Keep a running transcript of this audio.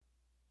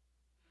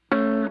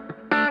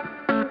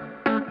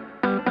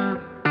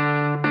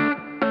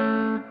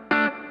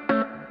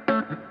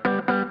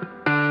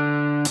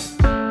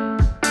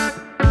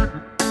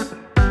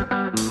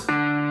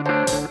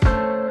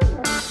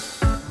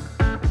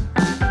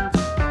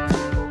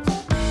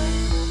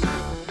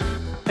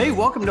Hey,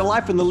 welcome to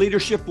Life in the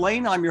Leadership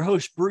Lane. I'm your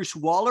host, Bruce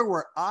Waller,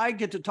 where I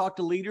get to talk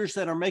to leaders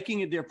that are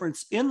making a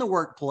difference in the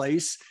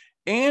workplace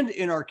and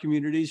in our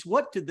communities.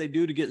 What did they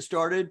do to get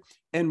started,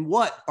 and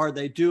what are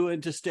they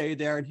doing to stay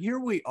there? And here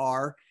we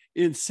are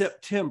in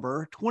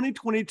September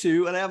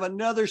 2022, and I have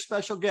another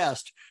special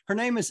guest. Her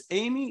name is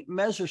Amy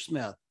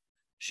Messersmith.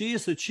 She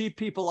is the Chief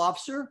People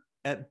Officer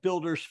at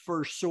Builders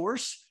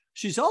FirstSource.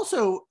 She's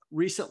also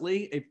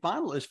recently a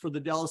finalist for the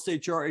Dallas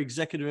HR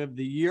Executive of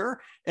the Year.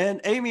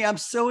 And Amy, I'm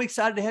so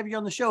excited to have you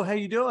on the show. How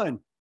you doing?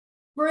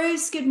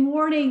 Bruce, good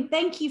morning.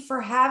 Thank you for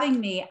having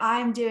me.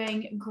 I'm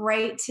doing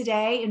great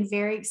today and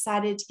very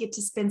excited to get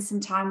to spend some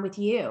time with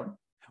you.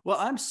 Well,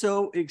 I'm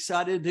so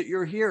excited that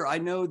you're here. I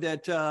know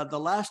that the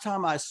last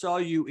time I saw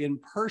you in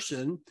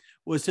person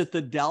was at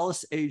the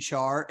Dallas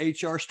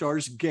HR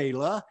Stars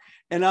Gala.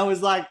 And I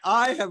was like,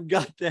 I have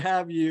got to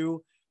have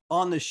you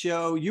on the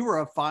show. You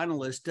were a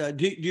finalist.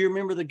 Do you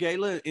remember the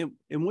gala? And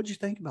what'd you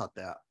think about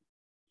that?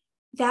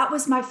 That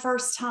was my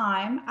first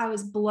time. I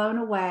was blown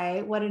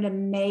away. What an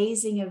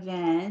amazing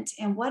event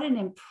and what an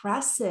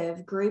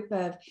impressive group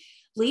of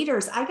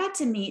leaders. I got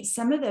to meet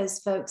some of those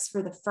folks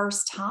for the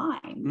first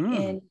time.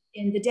 And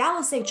in the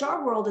Dallas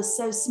HR world is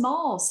so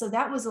small. So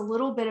that was a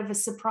little bit of a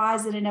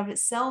surprise in and of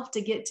itself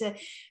to get to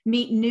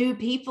meet new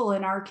people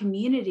in our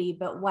community.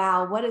 But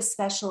wow, what a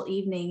special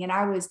evening. And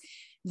I was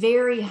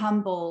very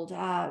humbled,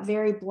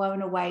 very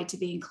blown away to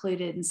be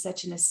included in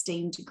such an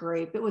esteemed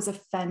group. It was a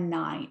fun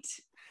night.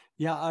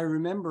 Yeah, I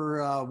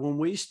remember when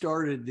we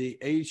started the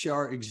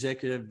HR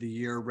Executive of the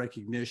Year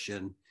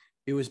recognition,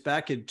 it was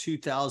back in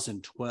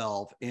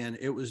 2012, and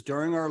it was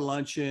during our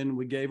luncheon.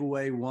 We gave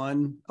away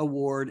one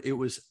award. It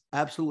was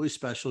absolutely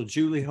special.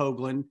 Julie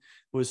Hoagland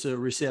was a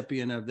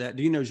recipient of that.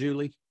 Do you know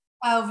Julie?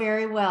 Oh,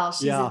 very well.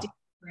 She's a dear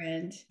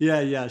friend.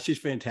 Yeah, she's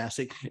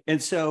fantastic.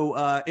 And so,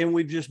 and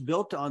we just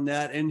built on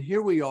that. And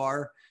here we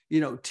are,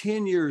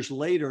 10 years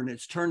later, and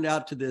it's turned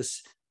out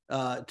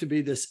to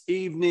be this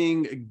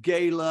evening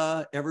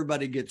gala.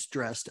 Everybody gets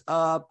dressed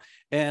up.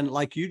 And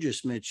like you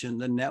just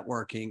mentioned, the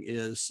networking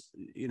is,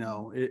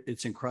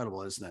 it's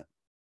incredible, isn't it?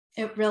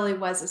 It really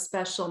was a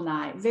special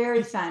night.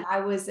 Very fun. I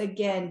was,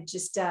 again,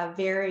 just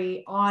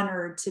very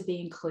honored to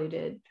be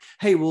included.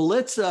 Hey, well,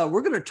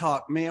 we're going to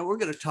talk, man. We're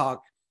going to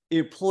talk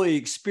employee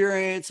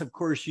experience. Of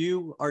course,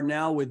 you are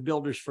now with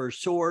Builders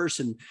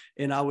FirstSource,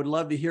 and I would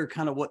love to hear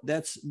kind of what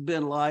that's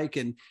been like.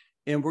 And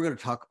we're going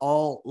to talk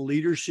all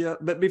leadership.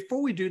 But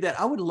before we do that,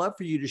 I would love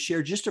for you to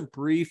share just a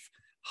brief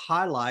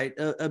highlight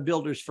of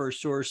Builders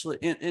FirstSource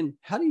and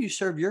how do you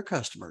serve your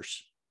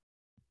customers?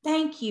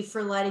 Thank you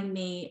for letting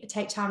me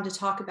take time to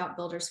talk about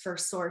Builders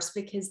FirstSource,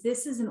 because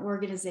this is an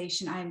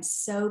organization I am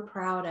so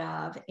proud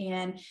of,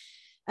 and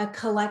a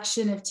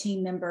collection of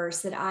team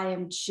members that I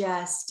am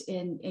just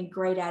in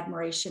great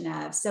admiration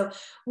of. So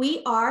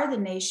we are the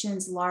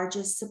nation's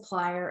largest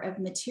supplier of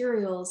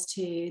materials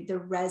to the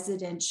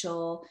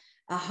residential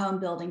home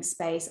building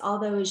space.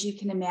 Although, as you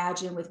can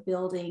imagine, with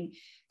building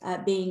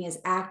being as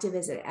active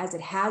as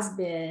it has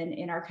been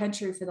in our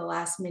country for the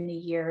last many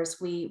years,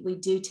 we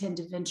do tend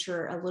to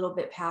venture a little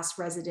bit past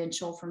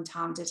residential from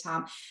time to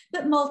time,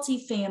 but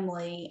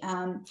multifamily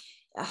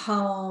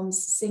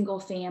homes, single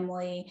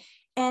family.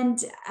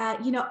 And,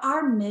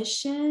 our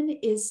mission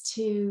is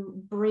to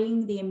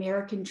bring the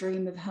American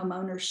dream of home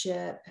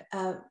ownership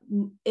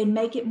and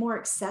make it more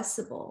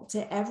accessible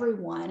to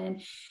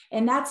everyone.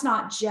 And that's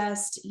not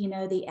just,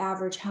 the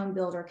average home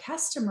builder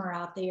customer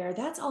out there.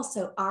 That's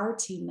also our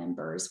team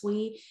members.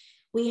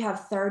 We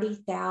have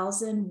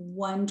 30,000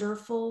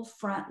 wonderful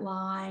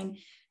frontline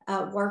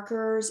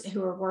workers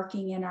who are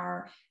working in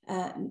our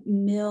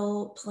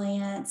mill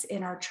plants,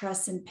 in our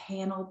truss and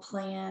panel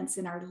plants,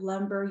 in our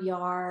lumber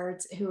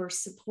yards, who are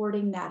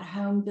supporting that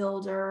home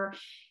builder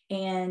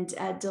and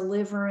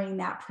delivering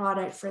that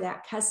product for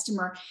that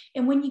customer.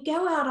 And when you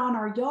go out on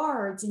our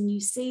yards and you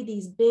see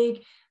these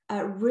big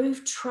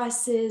roof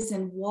trusses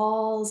and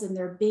walls, and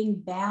they're being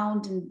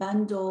bound and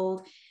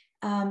bundled,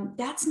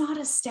 that's not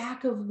a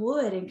stack of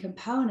wood and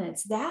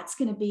components. That's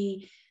going to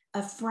be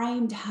a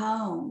framed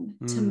home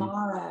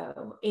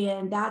tomorrow.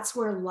 And that's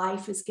where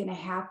life is going to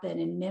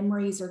happen and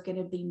memories are going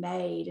to be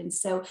made. And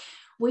so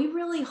we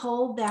really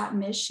hold that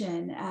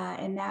mission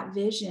and that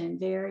vision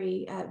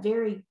very,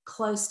 very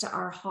close to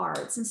our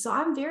hearts. And so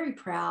I'm very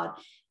proud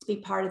to be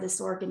part of this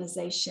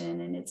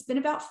organization. And it's been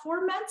about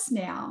 4 months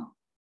now.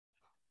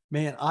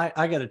 Man,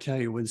 I got to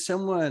tell you, when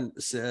someone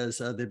says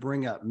they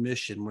bring up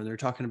mission, when they're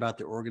talking about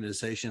the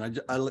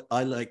organization,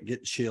 I like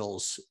get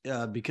chills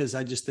because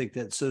I just think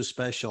that's so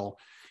special.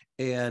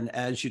 And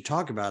as you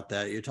talk about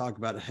that, you talk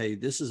about, hey,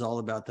 this is all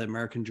about the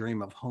American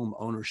dream of home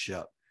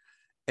ownership.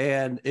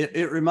 And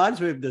it reminds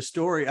me of the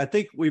story. I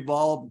think we've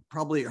all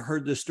probably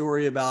heard the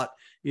story about,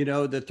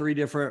 the 3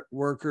 different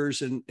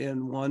workers,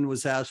 and one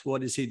was asked,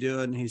 what is he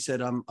doing? He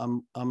said,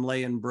 I'm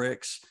laying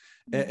bricks.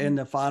 Mm-hmm. And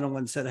the final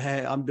one said,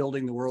 hey, I'm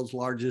building the world's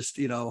largest,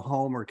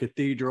 home or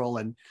cathedral.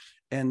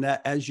 And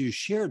that, as you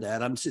share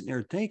that, I'm sitting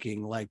there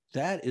thinking, like,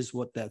 that is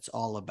what that's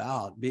all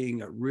about,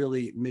 being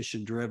really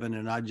mission driven.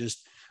 And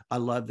I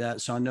love that.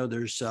 So I know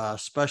there's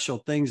special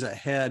things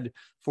ahead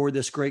for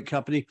this great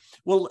company.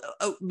 Well,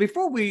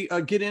 before we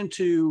get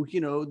into,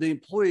 the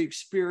employee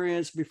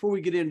experience, before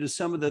we get into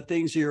some of the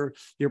things you're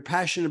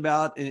passionate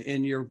about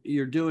and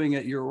you're doing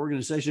at your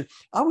organization,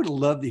 I would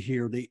love to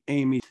hear the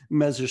Amy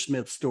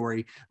Messersmith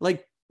story.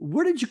 Like,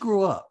 where did you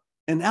grow up?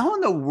 And how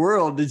in the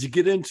world did you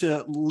get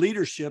into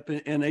leadership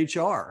in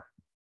HR?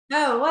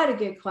 Oh, what a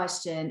good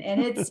question.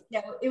 And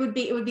it would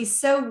be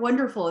so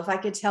wonderful if I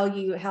could tell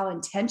you how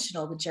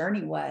intentional the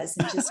journey was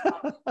and just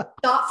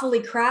thoughtfully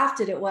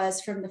crafted it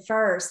was from the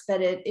first,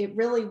 but it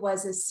really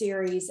was a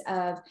series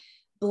of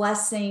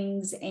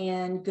blessings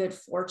and good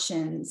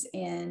fortunes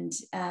and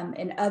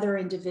other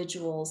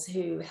individuals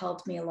who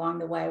helped me along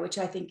the way, which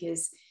I think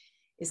is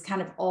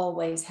kind of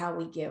always how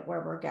we get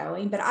where we're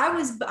going. But I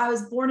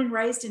was born and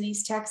raised in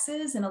East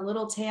Texas in a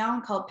little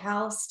town called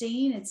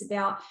Palestine. It's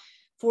about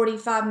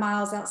 45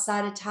 miles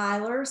outside of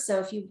Tyler.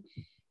 So if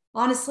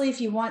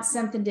you want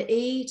something to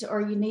eat or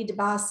you need to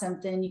buy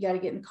something, you got to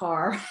get in the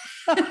car,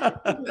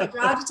 drive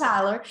to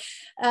Tyler.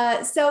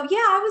 So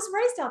yeah, I was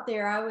raised out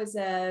there. I was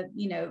a,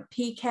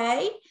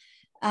 PK,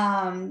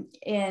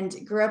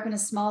 and grew up in a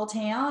small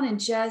town and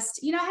just,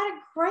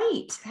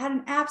 had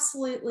an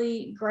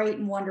absolutely great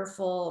and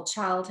wonderful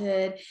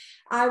childhood.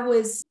 I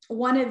was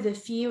one of the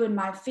few in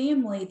my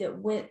family that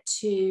went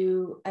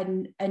to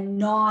a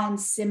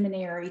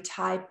non-seminary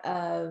type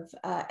of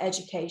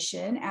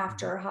education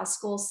after high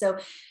school. So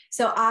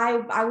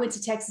I went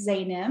to Texas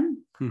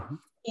A&M, mm-hmm.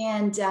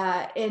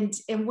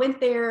 and went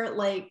there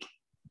like,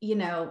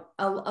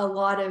 a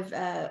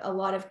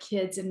lot of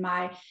kids in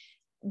my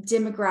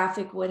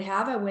demographic would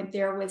have. I went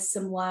there with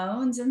some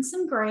loans and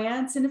some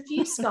grants and a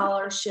few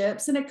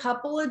scholarships and a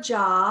couple of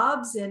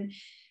jobs. And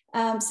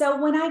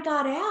so when I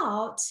got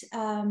out,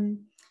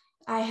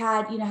 I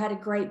had a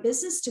great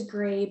business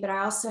degree, but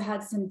I also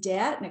had some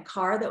debt and a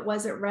car that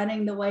wasn't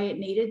running the way it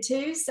needed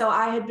to. So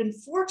I had been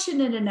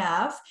fortunate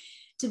enough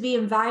to be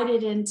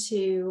invited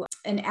into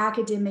an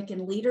academic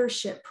and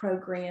leadership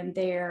program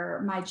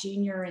there my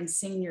junior and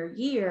senior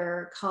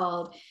year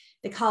called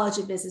the College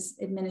of Business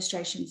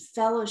Administration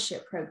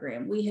Fellowship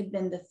Program. We had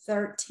been the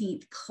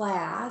 13th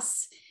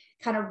class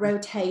kind of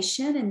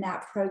rotation in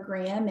that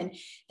program. And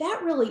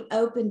that really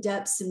opened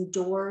up some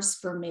doors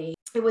for me.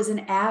 It was an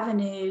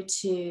avenue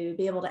to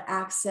be able to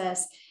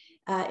access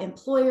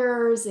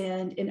employers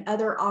and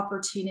other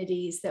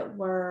opportunities that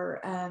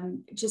were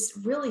just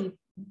really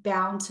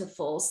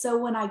bountiful. So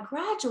when I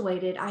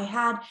graduated, I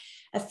had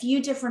a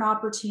few different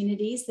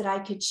opportunities that I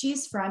could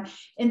choose from.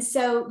 And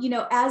so,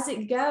 as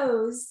it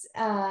goes,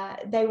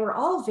 they were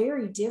all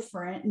very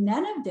different.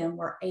 None of them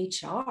were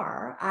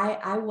HR.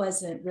 I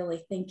wasn't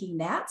really thinking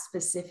that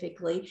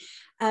specifically.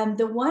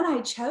 The one I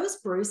chose,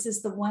 Bruce,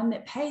 is the one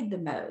that paid the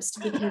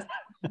most because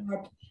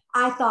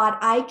I thought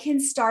I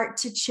can start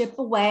to chip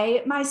away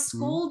at my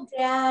school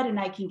debt and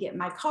I can get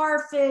my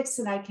car fixed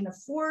and I can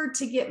afford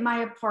to get my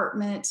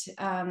apartment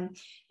and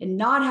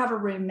not have a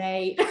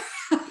roommate.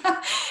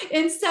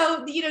 And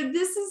so,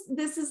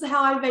 this is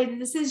how I made the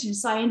decision.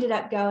 So I ended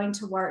up going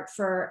to work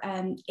for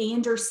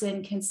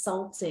Andersen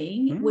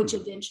Consulting, which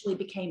eventually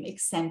became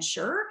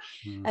Accenture.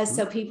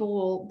 So people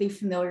will be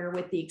familiar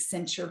with the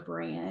Accenture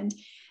brand.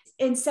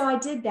 And so I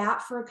did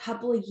that for a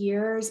couple of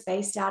years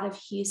based out of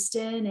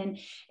Houston.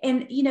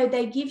 And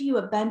they give you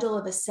a bundle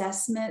of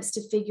assessments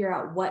to figure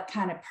out what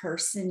kind of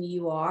person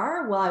you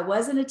are. Well, I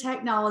wasn't a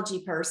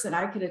technology person.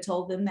 I could have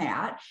told them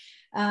that.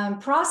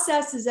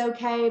 Process is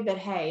okay, but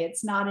hey,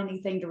 it's not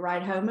anything to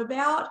write home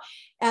about.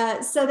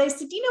 So they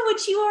said, you know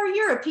what you are?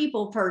 You're a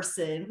people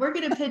person. We're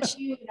going to put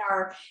you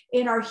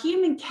in our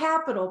human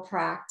capital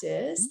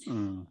practice.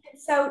 And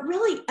so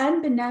really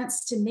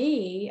unbeknownst to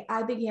me,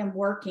 I began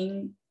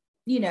working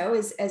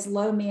as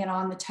low man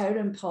on the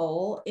totem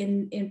pole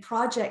in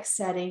project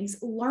settings,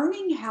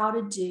 learning how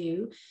to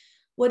do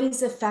what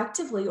is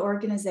effectively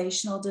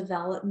organizational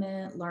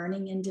development,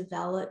 learning and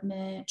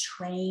development,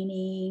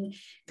 training,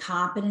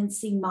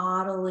 competency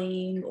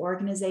modeling,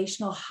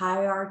 organizational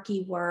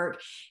hierarchy work.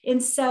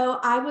 And so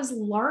I was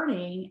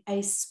learning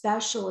a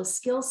specialist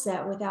skill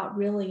set without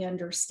really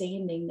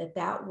understanding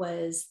that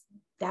was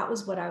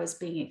what I was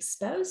being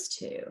exposed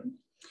to.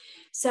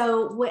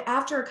 So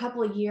after a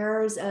couple of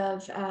years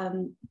of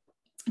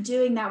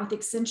doing that with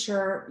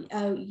Accenture,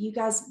 you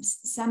guys,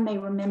 some may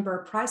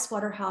remember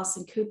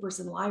PricewaterhouseCoopers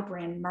and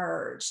Lybrand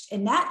merged,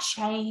 and that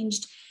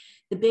changed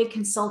the big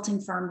consulting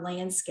firm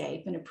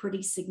landscape in a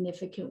pretty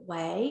significant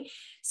way.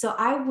 So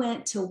I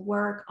went to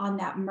work on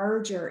that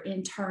merger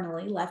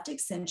internally, left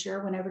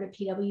Accenture, went over to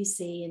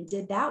PwC and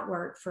did that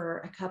work for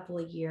a couple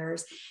of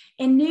years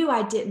and knew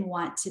I didn't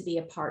want to be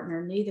a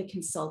partner, knew the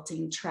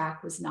consulting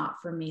track was not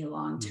for me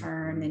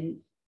long-term.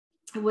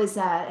 was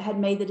had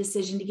made the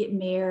decision to get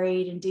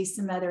married and do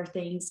some other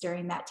things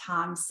during that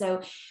time.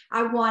 So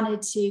I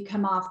wanted to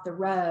come off the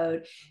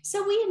road.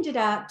 So we ended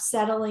up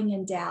settling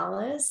in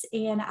Dallas,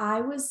 and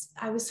I was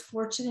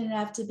fortunate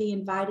enough to be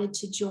invited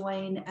to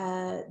join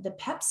the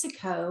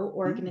PepsiCo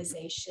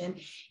organization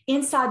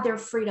inside their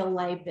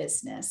Frito-Lay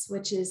business,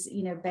 which is,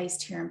 you know,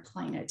 based here in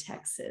Plano,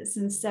 Texas.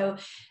 And so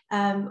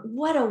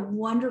what a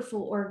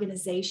wonderful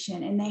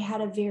organization. And they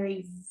had a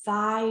very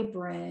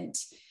vibrant,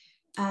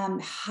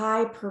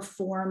 high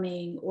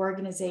performing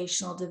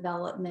organizational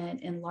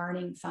development and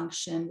learning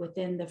function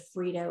within the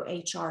Frito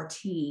HR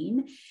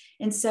team.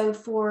 And so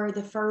for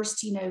the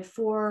first,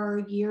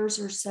 4 years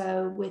or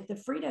so with the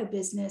Frito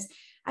business,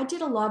 I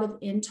did a lot of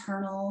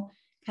internal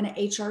kind of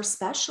HR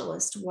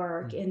specialist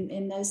work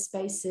in those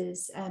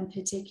spaces.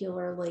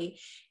 Particularly,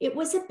 it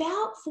was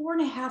about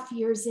 4.5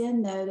 years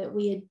in, though, that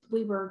we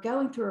were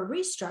going through a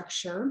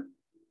restructure,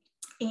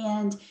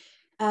 and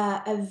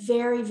a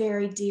very,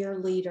 very dear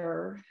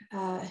leader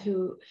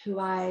who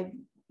I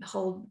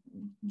hold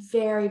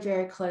very,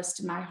 very close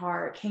to my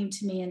heart came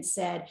to me and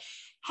said,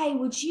 "Hey,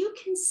 would you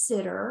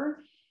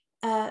consider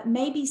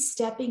maybe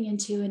stepping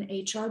into an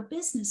HR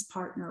business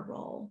partner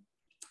role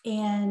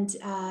and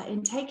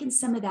taking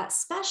some of that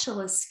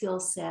specialist skill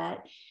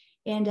set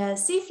and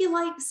see if you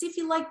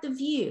like the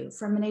view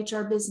from an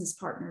HR business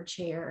partner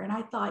chair?" And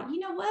I thought, you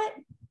know what?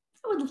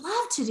 I would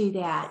love to do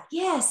that.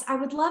 Yes, I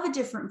would love a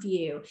different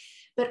view,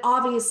 but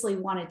obviously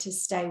wanted to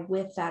stay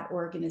with that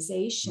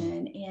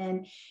organization.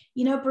 And,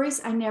 Bruce,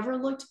 I never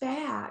looked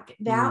back.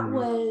 That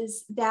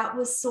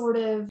was sort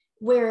of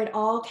where it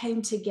all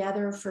came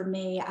together for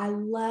me. I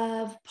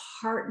love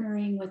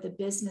partnering with a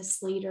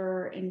business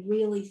leader and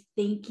really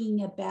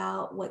thinking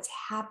about what's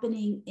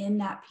happening in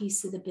that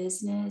piece of the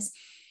business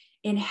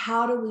and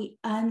how do we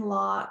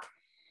unlock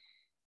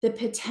the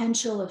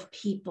potential of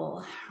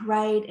people,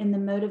 right? And the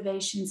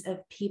motivations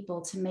of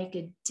people to make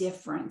a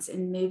difference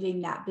in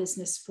moving that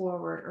business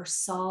forward or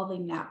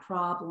solving that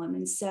problem.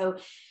 And so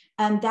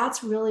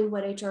that's really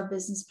what HR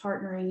business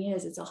partnering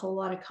is. It's a whole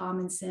lot of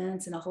common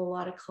sense and a whole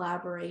lot of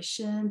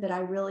collaboration, but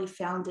I really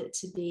found it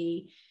to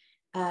be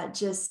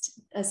just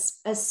a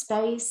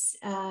space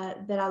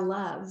that I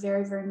love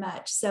very, very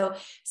much. So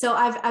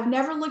I've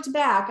never looked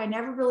back. I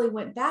never really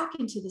went back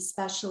into the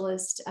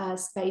specialist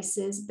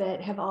spaces,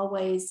 but have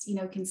always,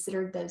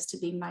 considered those to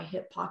be my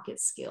hip pocket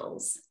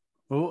skills.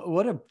 Well,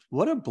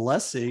 what a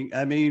blessing!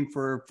 I mean,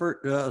 for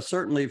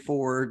certainly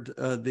for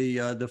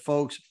the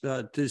folks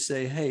to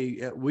say,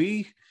 "Hey,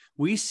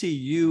 we see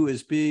you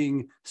as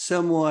being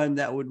someone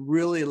that would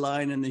really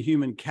align in the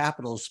human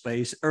capital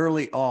space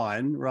early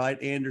on,"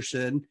 right,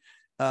 Anderson?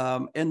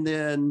 And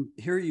then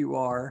here you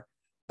are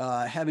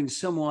having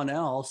someone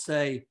else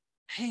say,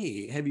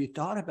 "Hey, have you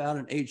thought about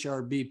an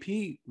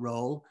HRBP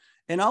role?"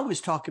 And I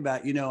always talk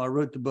about, I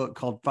wrote the book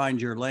called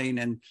Find Your Lane,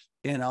 and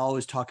I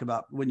always talk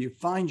about when you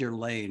find your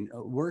lane,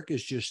 work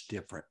is just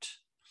different.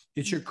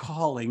 It's your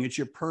calling, it's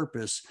your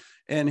purpose.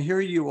 And here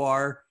you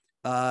are.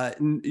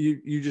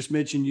 You just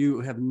mentioned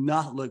you have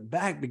not looked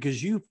back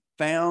because you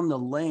found the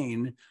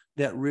lane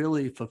that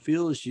really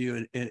fulfills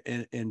you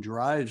and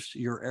drives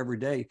your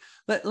everyday.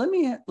 But let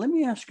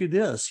me ask you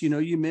this.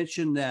 You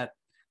mentioned that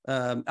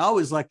I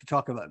always like to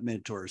talk about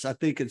mentors. I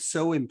think it's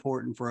so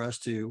important for us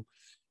to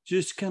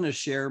just kind of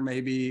share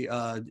maybe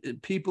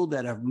people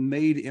that have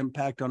made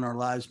impact on our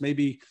lives,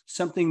 maybe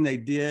something they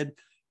did.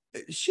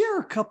 Share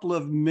a couple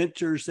of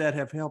mentors that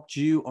have helped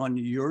you on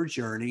your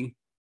journey.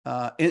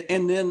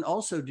 And then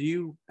also, do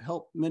you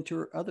help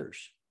mentor others?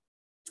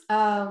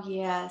 Oh,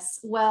 yes.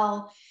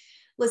 Well,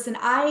 listen,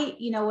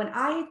 when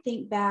I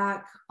think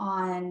back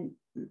on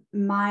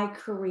my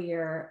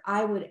career,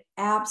 I would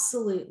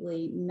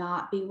absolutely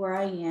not be where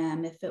I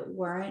am if it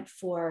weren't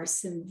for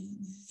some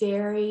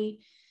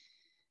very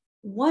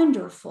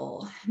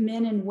wonderful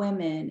men and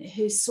women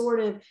who sort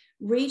of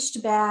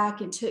reached back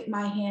and took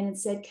my hand and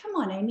said, "Come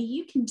on, Amy,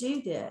 you can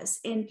do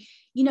this." And,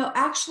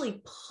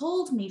 actually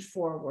pulled me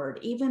forward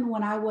even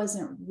when I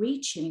wasn't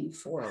reaching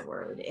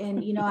forward.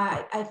 And,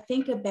 I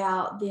think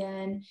about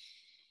then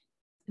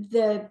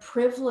the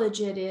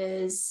privilege it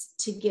is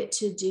to get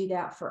to do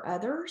that for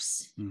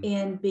others,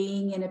 and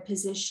being in a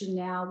position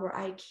now where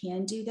I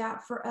can do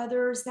that for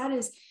others.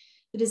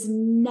 It is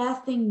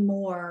nothing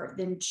more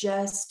than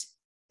just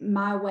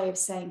my way of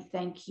saying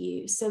thank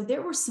you. So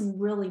there were some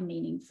really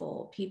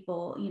meaningful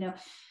people,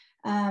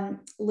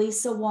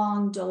 Lisa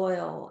Wong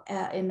Doyle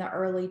in the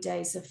early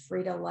days of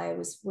Frito-Lay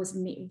was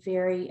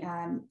very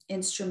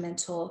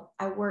instrumental.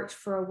 I worked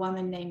for a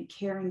woman named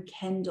Karen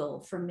Kendall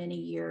for many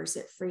years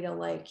at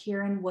Frito-Lay.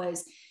 Karen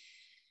was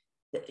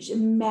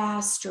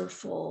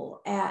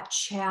masterful at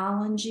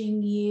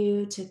challenging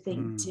you to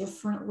think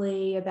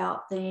differently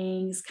about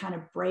things, kind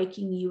of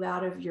breaking you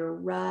out of your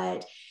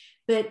rut,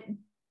 but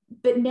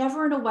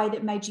never in a way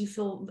that made you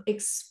feel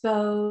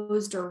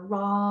exposed or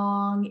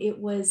wrong. It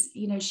was,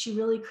 she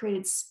really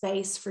created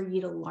space for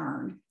you to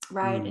learn,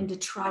 right? And to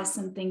try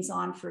some things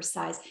on for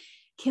size.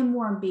 Kim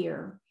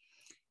Warmbier,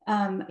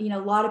 a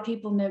lot of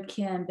people know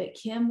Kim, but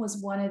Kim was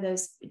one of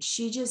those,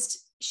 she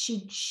just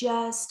she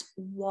just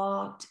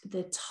walked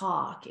the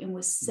talk and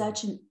was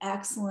such an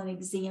excellent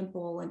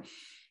example. And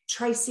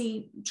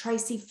Tracy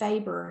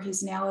Faber,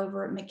 who's now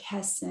over at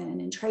McKesson,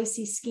 and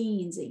Tracy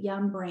Skeens at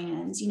Yum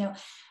Brands,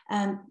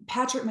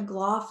 Patrick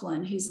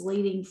McLaughlin, who's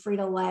leading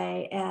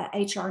Frito-Lay at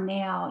HR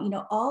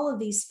Now, all of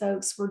these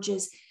folks were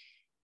just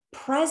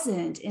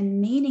present and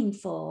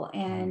meaningful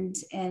and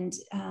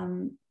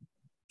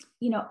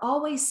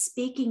always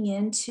speaking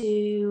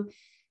into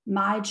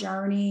my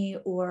journey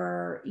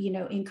or,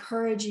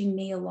 encouraging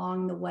me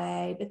along the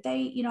way. But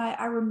they,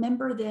 I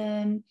remember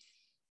them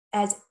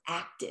as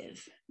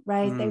active,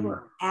 right? They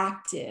were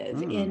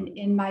active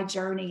in my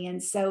journey.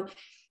 And so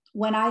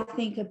when I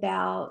think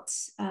about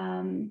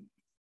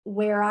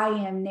where I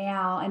am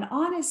now, and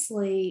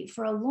honestly,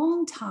 for a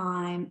long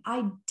time,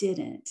 I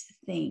didn't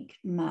think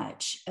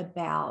much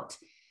about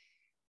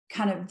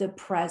kind of the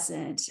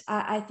present.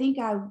 I think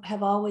I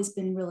have always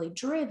been really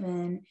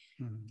driven,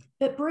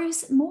 but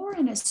Bruce, more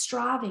in a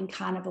striving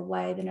kind of a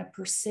way than a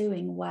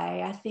pursuing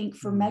way. I think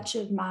for much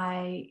of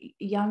my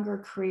younger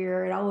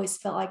career, it always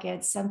felt like I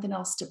had something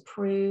else to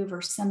prove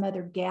or some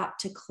other gap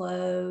to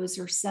close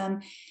or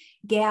some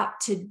gap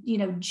to,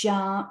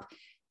 jump.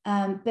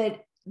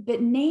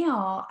 But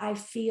now I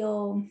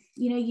feel,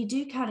 you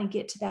do kind of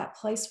get to that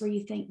place where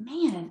you think,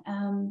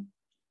 man,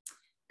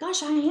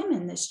 gosh, I am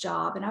in this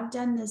job, and I've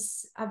done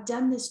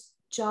this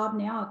job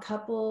now a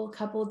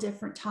couple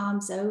different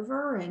times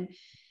over, and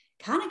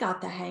kind of got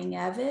the hang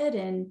of it.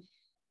 And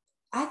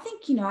I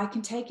think, I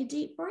can take a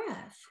deep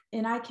breath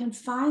and I can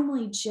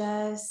finally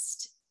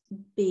just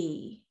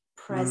be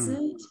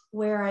present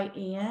where I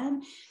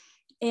am.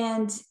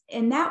 And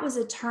that was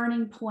a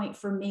turning point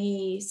for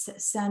me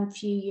some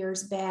few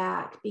years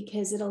back,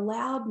 because it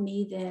allowed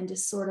me then to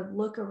sort of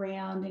look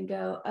around and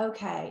go,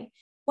 okay,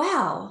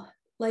 wow,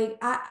 like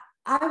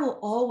I will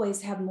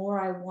always have more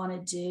I want to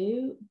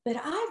do, but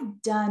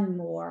I've done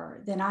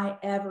more than I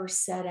ever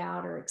set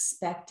out or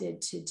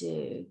expected to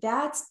do.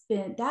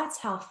 That's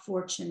how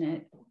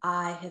fortunate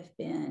I have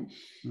been.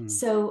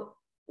 So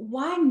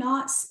why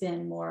not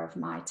spend more of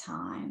my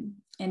time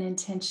and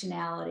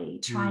intentionality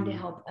trying to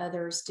help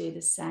others do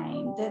the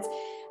same?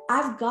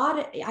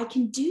 I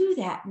can do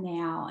that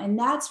now. And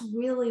that's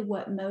really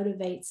what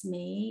motivates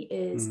me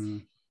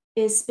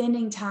is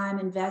spending time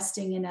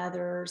investing in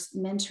others,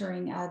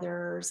 mentoring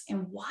others,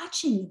 and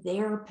watching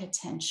their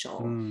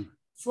potential.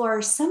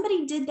 For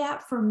somebody did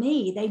that for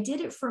me. They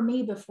did it for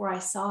me before I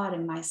saw it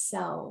in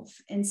myself.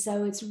 And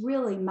so it's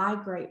really my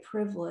great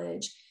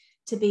privilege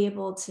to be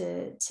able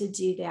to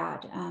do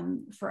that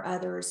for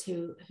others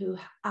who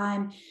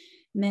I'm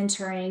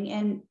mentoring.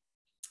 And,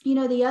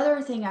 the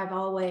other thing I've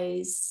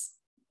always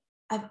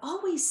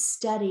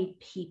studied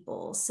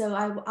people. So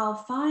I'll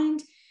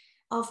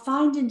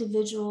find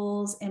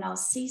individuals and I'll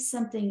see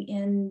something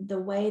in the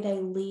way they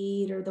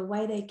lead or the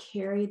way they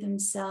carry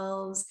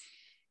themselves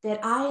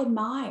that I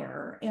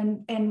admire.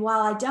 And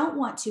while I don't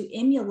want to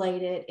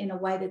emulate it in a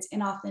way that's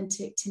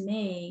inauthentic to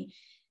me,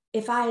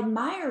 if I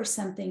admire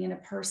something in a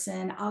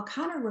person, I'll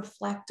kind of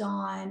reflect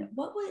on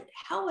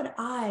how would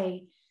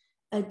I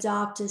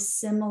adopt a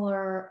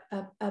similar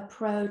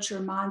approach or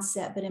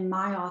mindset, but in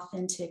my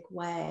authentic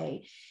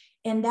way.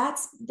 And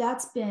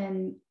that's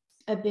been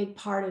a big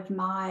part of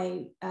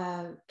my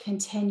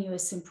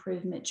continuous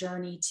improvement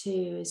journey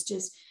too, is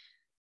just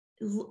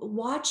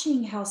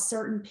watching how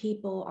certain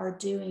people are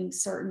doing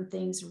certain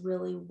things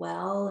really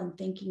well and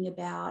thinking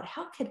about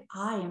how could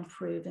I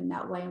improve in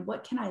that way, and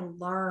what can I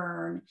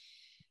learn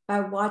by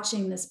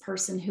watching this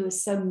person who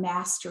is so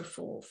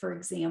masterful, for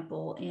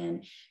example,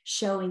 in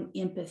showing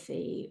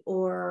empathy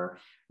or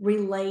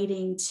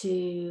relating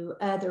to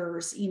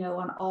others,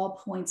 on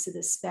all points of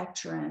the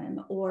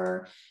spectrum,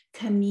 or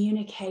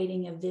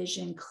communicating a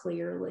vision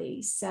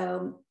clearly.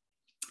 So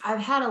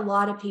I've had a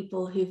lot of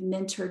people who've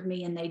mentored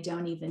me and they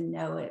don't even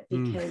know it,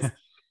 because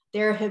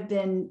there have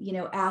been,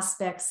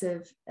 aspects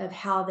of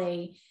how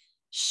they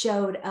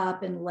showed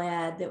up and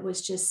led that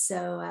was just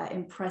so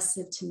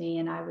impressive to me.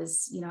 And I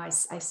was,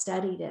 I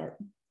studied it.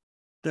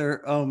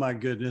 Oh my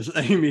goodness,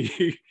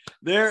 Amy,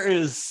 there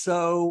is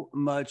so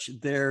much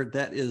there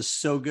that is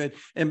so good.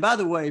 And by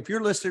the way, if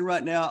you're listening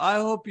right now, I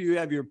hope you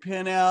have your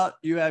pen out,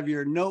 you have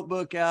your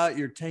notebook out,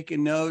 you're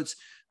taking notes.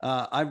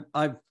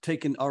 I've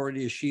taken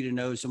already a sheet of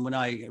notes, and when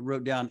I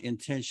wrote down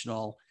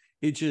intentional,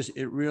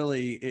 it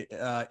really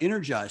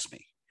energized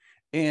me.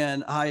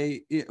 And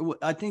I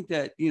think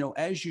that,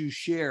 as you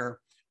share,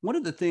 one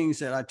of the things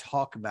that I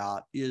talk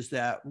about is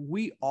that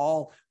we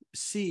all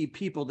see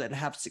people that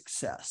have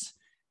success,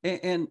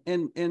 and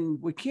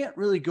we can't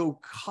really go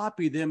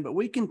copy them, but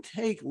we can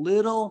take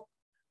little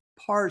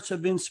parts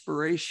of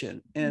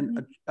inspiration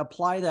and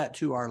apply that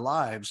to our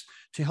lives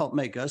to help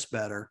make us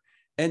better.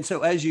 And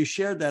so as you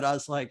shared that, I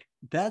was like,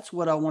 that's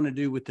what I want to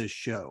do with this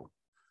show.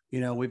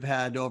 We've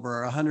had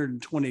over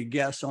 120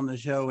 guests on the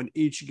show, and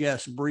each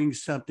guest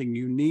brings something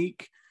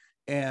unique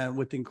and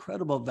with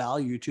incredible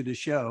value to the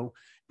show.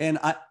 And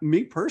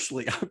me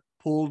personally, I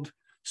pulled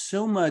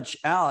so much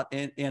out,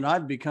 and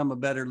I've become a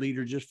better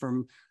leader just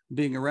from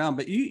being around.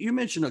 But you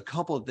mentioned a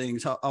couple of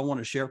things I want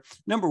to share.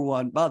 Number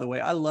one, by the way,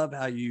 I love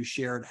how you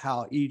shared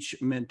how each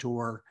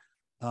mentor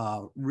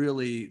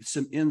really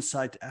some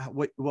insight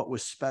to what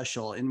was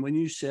special. And when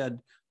you said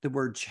the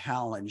word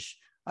challenge,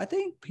 I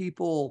think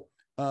people,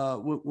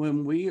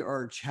 when we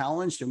are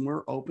challenged and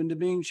we're open to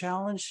being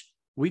challenged,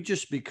 we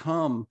just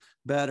become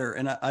better.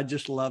 And I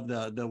just love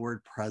the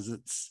word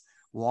presence,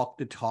 walk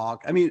the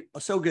talk. I mean,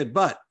 so good.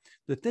 But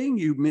the thing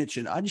you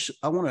mentioned, I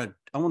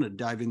want to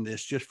dive in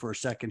this just for a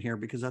second here,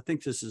 because I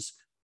think this is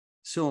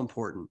so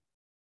important.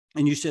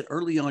 And you said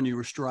early on you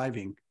were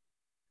striving,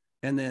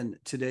 and then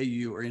today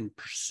you are in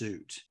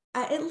pursuit.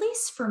 At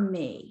least for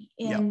me,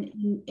 Yep.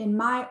 in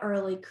my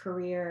early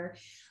career,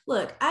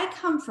 look, I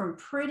come from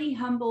pretty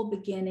humble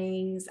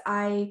beginnings.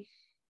 I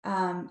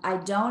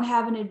don't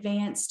have an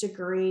advanced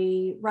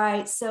degree,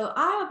 right? So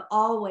I have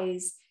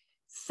always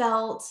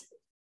felt,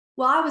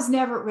 well, I was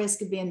never at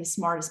risk of being the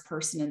smartest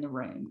person in the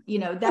room.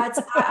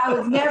 I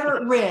was never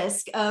at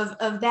risk of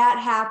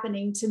that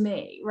happening to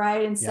me,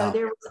 right? And so Yeah.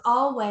 there was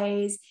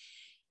always,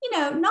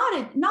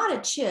 not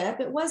a chip.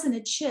 It wasn't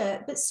a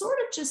chip, but sort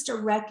of just a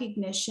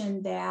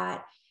recognition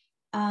that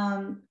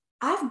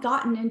I've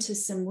gotten into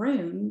some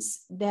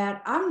rooms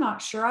that I'm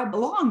not sure I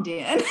belonged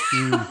in,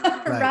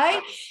 Right.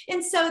 right?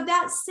 And so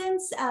that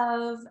sense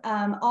of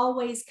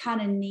always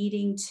kind of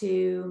needing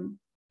to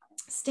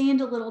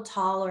stand a little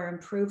taller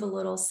and prove a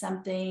little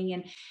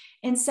something,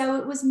 and so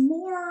it was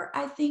more.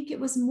 I think it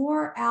was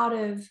more out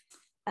of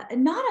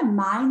not a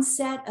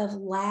mindset of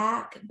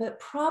lack, but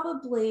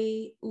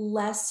probably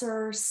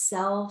lesser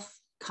self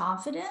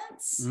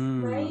confidence,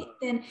 right?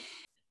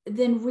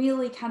 Than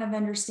really kind of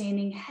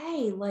understanding,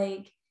 hey,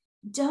 like,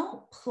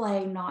 don't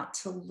play not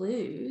to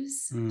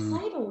lose,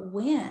 play to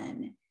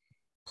win,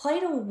 play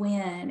to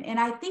win. And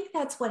I think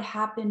that's what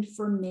happened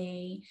for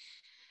me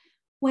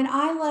when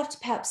I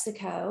left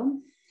PepsiCo.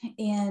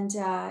 And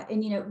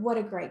what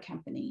a great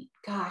company.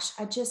 Gosh,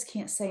 I just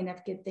can't say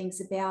enough good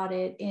things about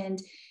it.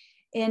 And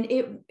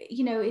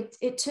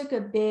it took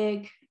a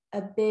big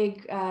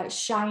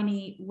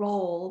shiny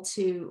role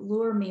to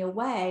lure me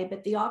away,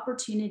 but the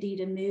opportunity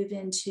to move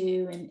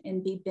into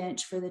and be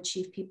bench for the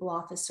chief people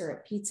officer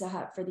at Pizza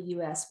Hut for the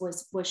US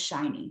was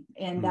shiny.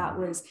 And that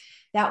was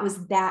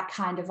that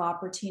kind of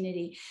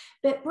opportunity.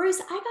 But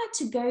Bruce, I got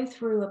to go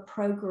through a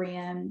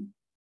program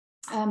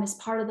as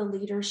part of the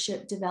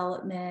leadership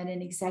development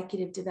and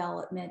executive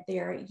development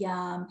there at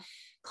Yum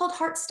called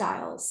Heart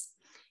Styles.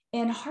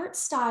 And Heart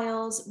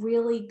Styles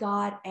really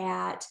got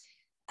at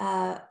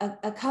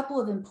a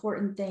couple of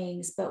important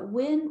things, but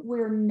when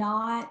we're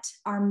not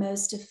our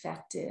most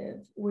effective,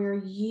 we're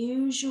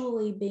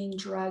usually being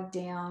drugged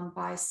down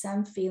by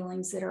some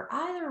feelings that are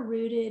either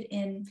rooted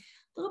in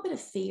a little bit of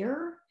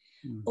fear,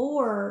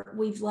 or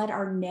we've let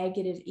our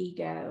negative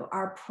ego,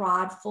 our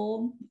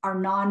prideful, our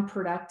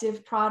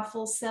non-productive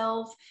prideful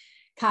self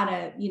kind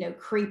of,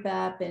 creep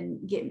up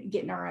and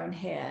get in our own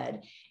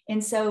head.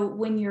 And so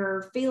when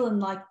you're feeling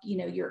like,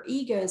 your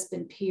ego's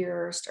been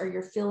pierced, or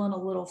you're feeling a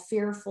little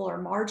fearful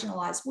or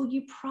marginalized, well,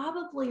 you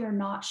probably are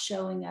not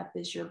showing up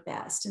as your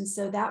best. And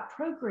so that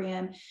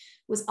program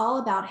was all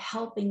about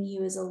helping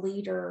you as a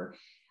leader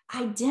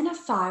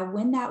identify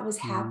when that was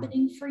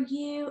happening for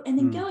you, and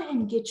then go ahead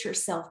and get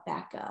yourself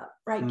back up,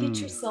 right?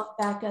 Get yourself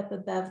back up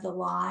above the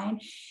line.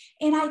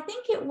 And I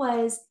think it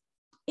was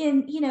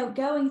in,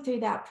 going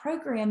through that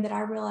program that I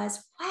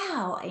realized,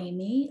 wow,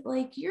 Amy,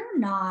 like you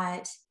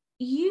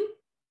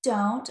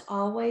don't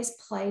always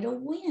play to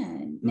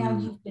win. Now,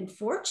 you've been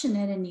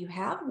fortunate and you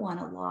have won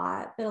a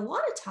lot, but a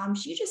lot of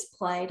times you just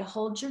play to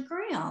hold your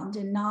ground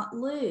and not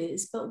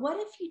lose. But what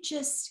if you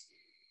just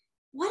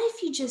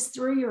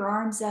threw your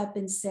arms up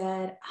and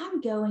said,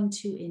 I'm going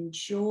to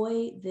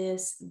enjoy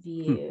this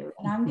view,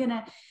 and I'm going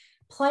to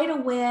play to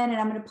win, and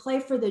I'm going to play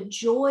for the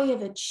joy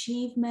of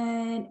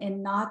achievement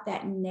and not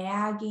that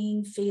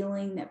nagging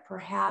feeling that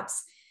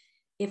perhaps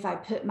if I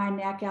put my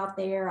neck out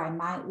there, I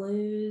might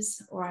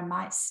lose or I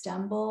might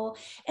stumble.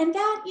 And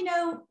that,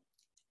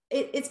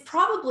 it's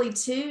probably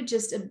too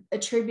just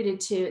attributed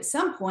to, at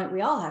some point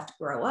we all have to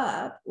grow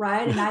up,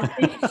 right? And I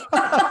think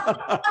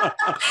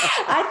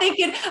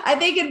I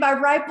think in my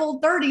ripe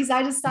old 30s,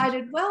 I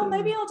decided, well,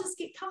 maybe I'll just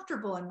get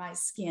comfortable in my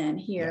skin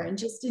here and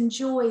just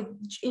enjoy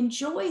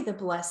the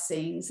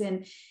blessings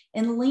and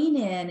lean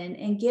in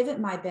and give it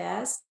my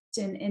best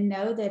and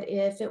know that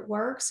if it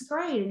works,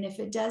 great, and if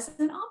it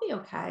doesn't, I'll be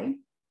okay.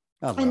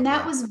 And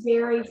that was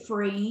very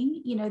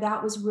freeing.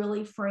 That was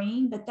really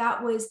freeing. But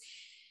that was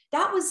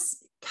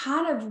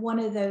kind of one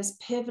of those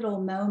pivotal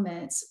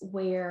moments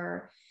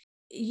where,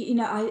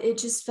 it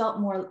just felt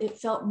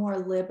more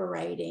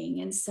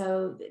liberating. And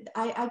so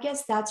I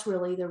guess that's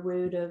really the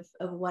root of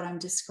what I'm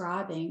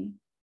describing.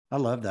 I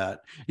love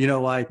that.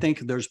 I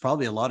think there's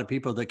probably a lot of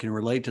people that can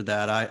relate to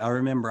that. I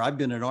remember I've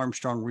been at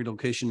Armstrong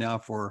Relocation now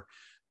for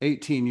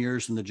 18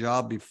 years. In the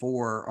job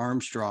before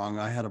Armstrong,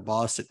 I had a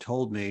boss that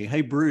told me,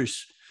 hey,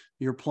 Bruce,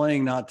 you're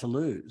playing not to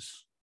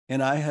lose.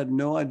 And I had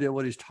no idea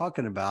what he's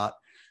talking about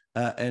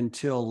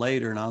until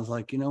later. And I was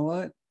like, you know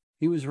what?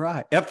 He was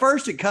right. At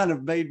first, it kind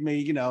of made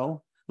me, a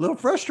little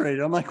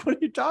frustrated. I'm like, what are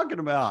you talking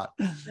about?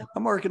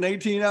 I'm working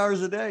 18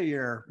 hours a day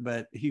here,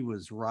 but he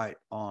was right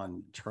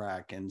on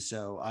track. And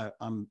so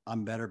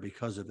I'm better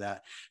because of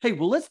that. Hey,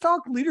 well, let's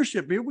talk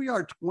leadership. Here we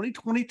are,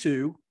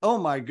 2022. Oh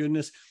my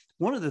goodness.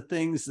 One of the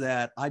things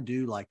that I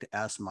do like to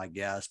ask my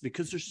guests,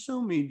 because there's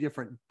so many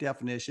different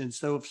definitions.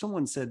 So if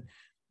someone said,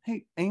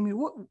 hey, Amy,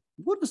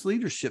 what is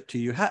leadership to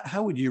you?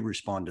 How would you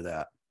respond to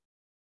that?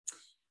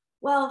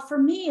 Well, for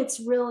me, it's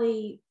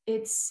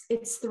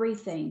three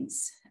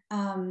things.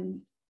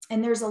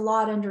 And there's a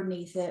lot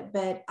underneath it.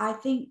 But I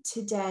think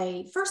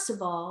today, first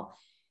of all,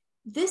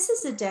 this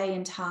is a day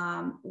and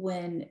time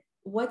when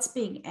what's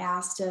being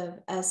asked of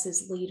us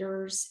as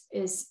leaders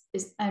is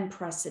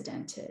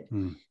unprecedented.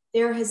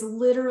 There has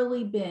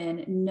literally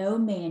been no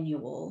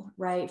manual,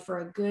 right, for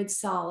a good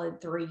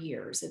solid 3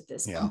 years at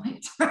this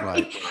point,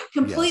 right?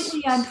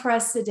 Completely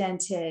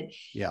unprecedented.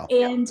 Yeah.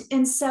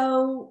 And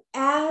so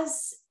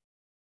as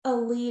a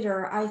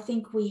leader, I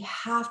think we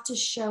have to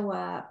show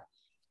up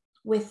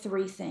with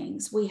three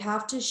things. We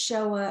have to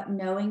show up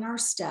knowing our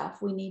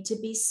stuff. We need to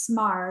be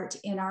smart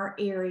in our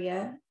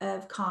area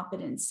of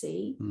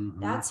competency.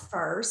 That's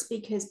first,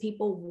 because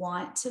people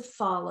want to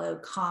follow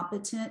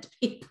competent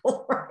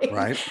people,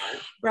 right?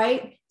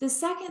 Right. The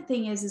second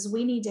thing is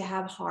we need to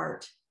have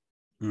heart.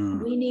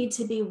 We need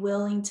to be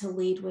willing to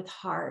lead with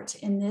heart.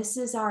 And this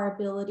is our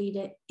ability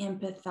to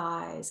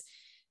empathize,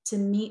 to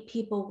meet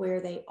people where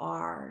they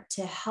are,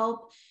 to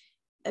help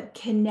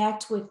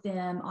connect with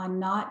them on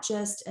not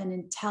just an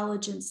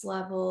intelligence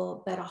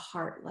level, but a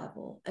heart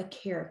level, a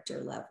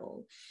character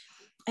level.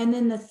 And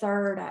then the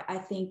third, I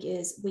think,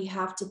 is we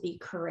have to be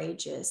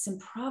courageous, and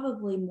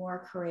probably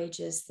more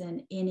courageous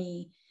than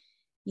any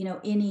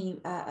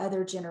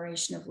other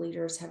generation of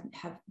leaders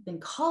have been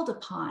called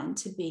upon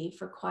to be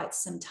for quite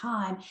some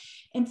time.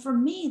 And for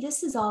me,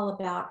 this is all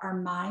about our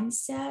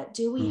mindset.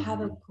 Do we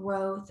have a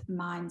growth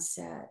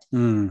mindset?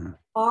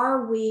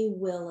 Are we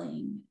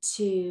willing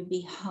to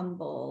be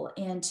humble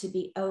and to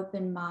be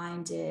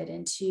open-minded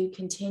and to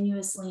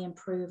continuously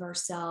improve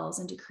ourselves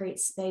and to create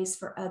space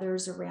for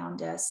others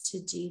around us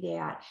to do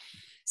that?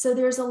 So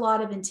there's a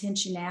lot of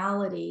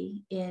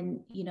intentionality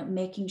in,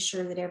 making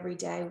sure that every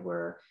day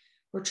we're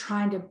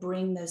trying to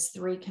bring those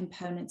three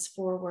components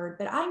forward.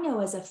 But I know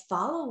as a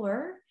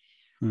follower,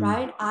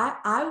 right,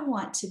 I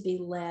want to be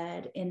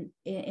led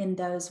in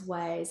those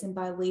ways and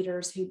by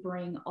leaders who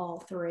bring all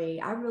three.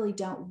 I really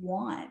don't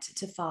want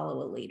to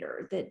follow a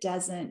leader that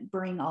doesn't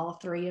bring all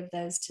three of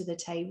those to the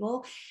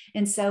table.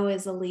 And so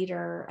as a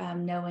leader,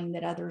 knowing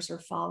that others are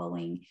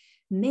following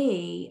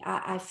me,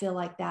 I feel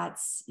like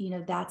that's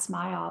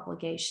my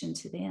obligation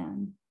to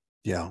them.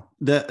 Yeah,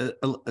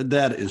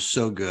 that is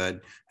so good.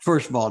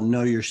 First of all,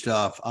 know your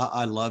stuff.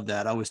 I love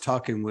that. I was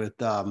talking with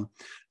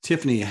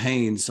Tiffany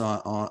Haynes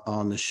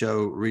on the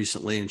show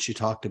recently, and she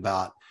talked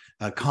about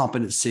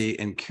competency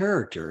and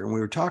character. And we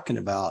were talking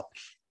about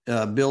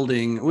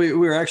building. We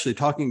were actually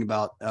talking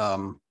about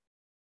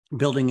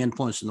building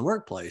influence in the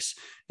workplace.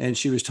 And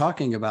she was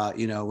talking about,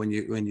 when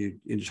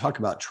you talk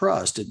about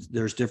trust,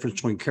 there's difference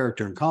between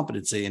character and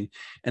competency.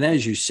 And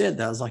as you said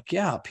that, I was like,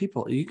 yeah,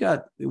 people, we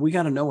got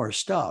to know our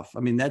stuff. I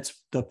mean,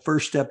 that's the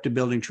first step to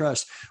building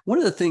trust. One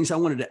of the things I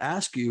wanted to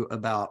ask you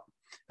about,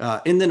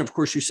 and then of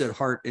course you said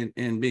heart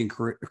and being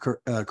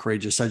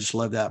courageous. I just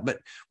love that. But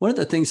one of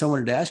the things I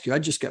wanted to ask you, I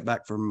just got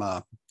back from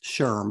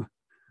SHRM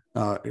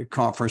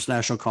conference,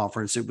 national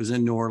conference. It was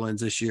in New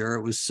Orleans this year.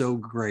 It was so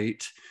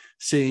great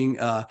seeing.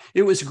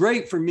 It was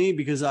great for me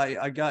because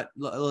I got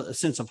a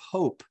sense of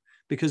hope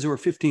because there were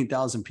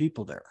 15,000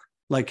 people there.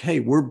 Like, hey,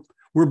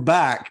 we're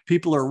back.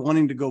 People are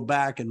wanting to go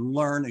back and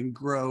learn and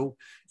grow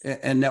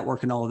and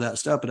network and all of that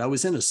stuff. But I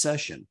was in a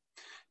session,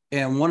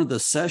 and one of the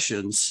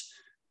sessions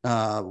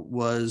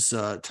was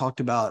talked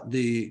about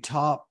the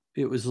top.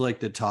 It was like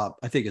the top,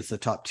 I think it's the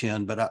top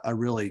 10, but I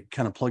really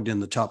kind of plugged in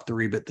the top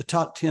 3, but the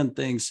top 10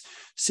 things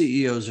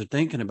CEOs are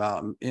thinking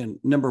about. And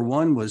number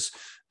one was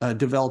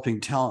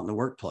developing talent in the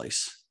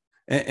workplace.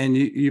 And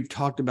you've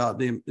talked about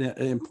the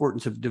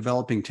importance of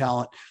developing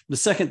talent. The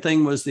second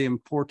thing was the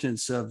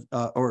importance of,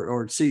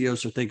 or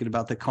CEOs are thinking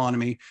about the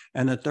economy.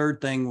 And the third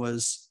thing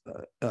was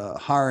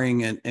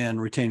hiring and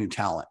retaining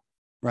talent.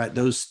 Right.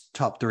 Those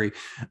top 3.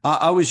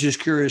 I was just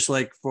curious,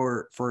 like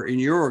for in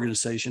your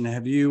organization,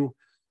 have you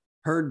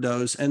heard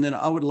those? And then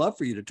I would love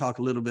for you to talk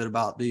a little bit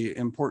about the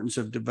importance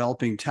of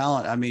developing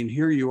talent. I mean,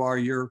 here you are,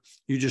 you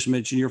just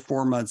mentioned you're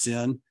 4 months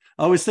in.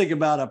 I always think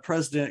about a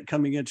president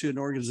coming into an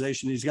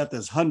organization. He's got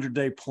this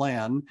 100-day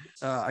plan.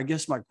 I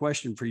guess my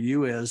question for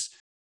you is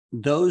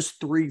those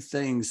 3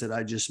 things that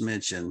I just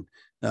mentioned,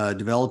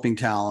 developing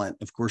talent,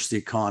 of course, the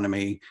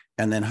economy,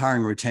 and then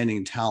hiring,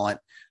 retaining talent.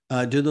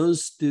 Do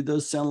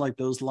those sound like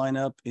those line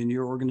up in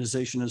your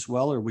organization as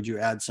well, or would you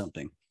add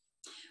something?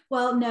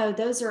 Well, no,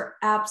 those are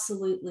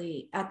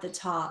absolutely at the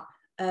top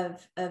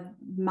of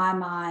my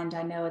mind.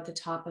 I know at the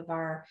top of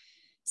our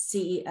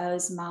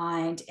CEO's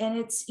mind. And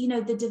it's,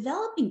 the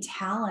developing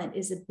talent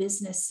is a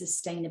business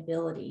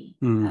sustainability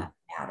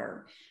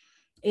matter.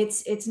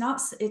 it's not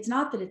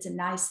that it's a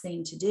nice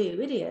thing to do.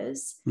 It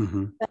is.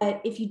 Mm-hmm.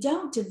 But if you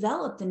don't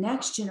develop the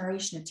next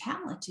generation of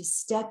talent to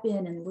step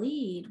in and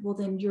lead, well,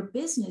 then your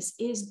business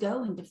is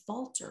going to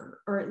falter,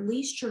 or at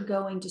least you're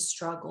going to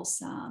struggle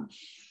some.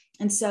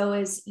 And so,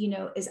 as you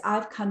know, as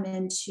I've come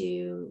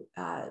into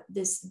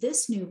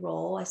this new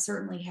role, I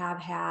certainly have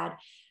had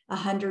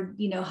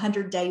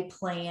 100-day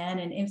plan.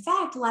 And in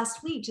fact,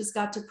 last week just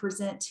got to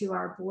present to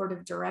our board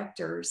of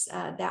directors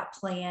that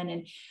plan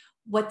and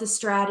what the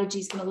strategy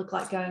is going to look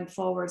like going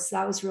forward. So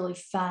that was really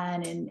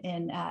fun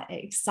and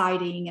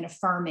exciting and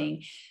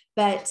affirming.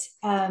 But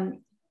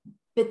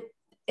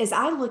as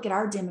I look at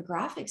our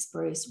demographics,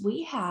 Bruce,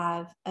 we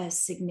have a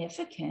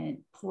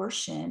significant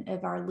portion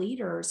of our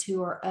leaders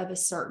who are of a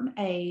certain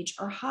age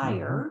or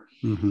higher.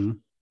 Mm-hmm.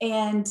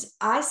 And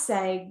I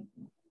say,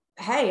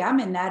 hey, I'm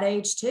in that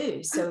age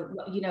too. So,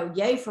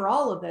 yay for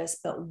all of us,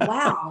 but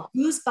wow,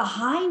 who's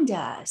behind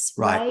us,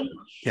 right?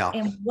 Yeah.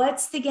 And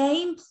what's the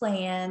game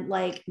plan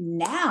like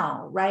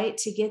now, right?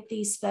 To get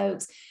these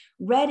folks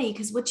ready.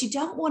 Because what you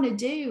don't want to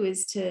do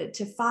is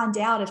to find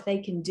out if they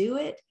can do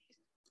it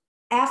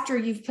after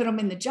you've put them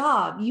in the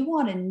job. You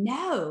want to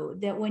know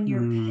that when you're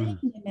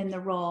putting them in the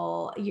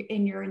role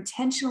and you're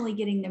intentionally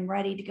getting them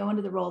ready to go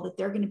into the role, that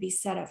they're going to be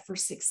set up for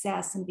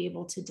success and be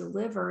able to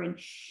deliver.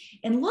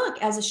 And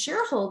look, as a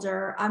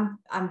shareholder, I'm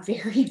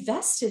very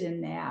invested in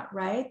that,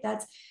 right?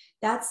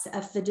 That's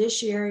a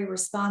fiduciary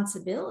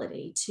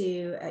responsibility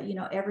to,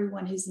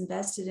 everyone who's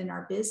invested in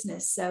our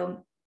business.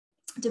 So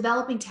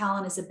developing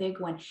talent is a big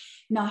one.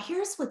 Now,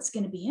 here's what's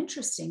going to be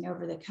interesting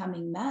over the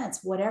coming months.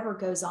 Whatever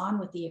goes on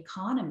with the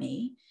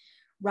economy,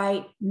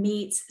 right,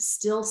 meets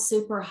still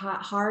super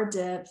hard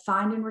to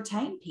find and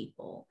retain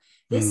people.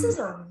 This is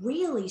a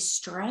really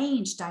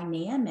strange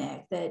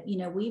dynamic that,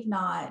 we've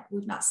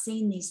not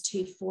seen these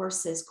two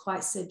forces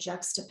quite so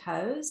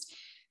juxtaposed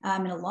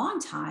in a long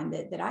time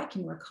that I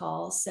can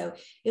recall. So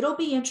it'll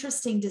be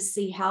interesting to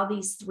see how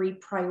these three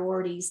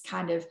priorities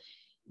kind of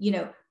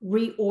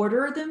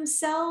reorder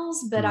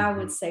themselves. But I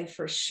would say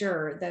for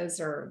sure, those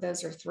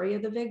are three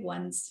of the big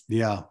ones.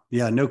 Yeah.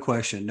 No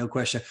question.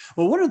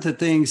 Well, one of the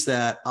things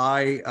that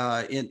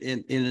I,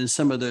 in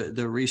some of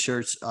the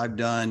research I've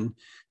done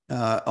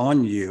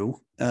on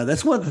you,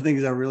 that's one of the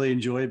things I really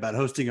enjoy about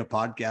hosting a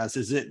podcast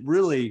is it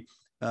really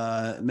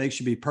makes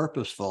you be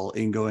purposeful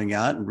in going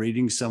out and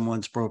reading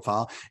someone's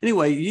profile.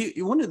 Anyway,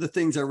 one of the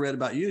things I read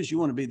about you is you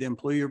want to be the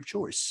employer of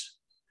choice.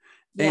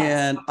 Yes.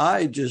 And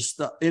I just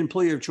thought,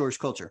 employer of choice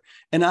culture.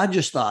 And I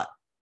just thought,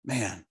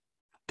 man,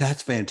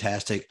 that's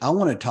fantastic. I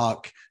want to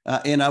talk,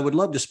 and I would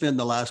love to spend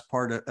the last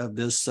part of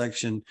this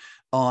section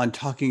on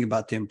talking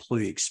about the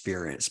employee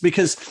experience,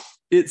 because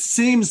it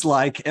seems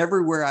like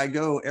everywhere I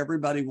go,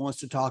 everybody wants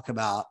to talk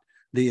about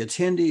the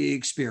attendee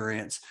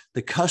experience,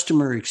 the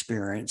customer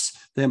experience,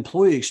 the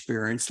employee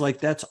experience, like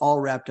that's all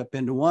wrapped up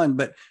into one.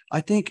 But I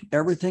think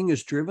everything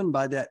is driven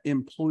by that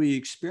employee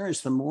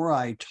experience. The more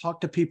I talk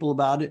to people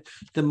about it,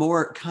 the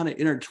more it kind of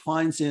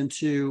intertwines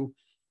into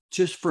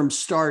just from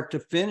start to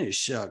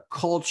finish,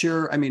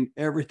 culture. I mean,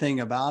 everything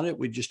about it.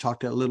 We just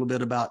talked a little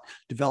bit about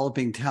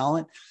developing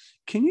talent.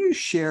 Can you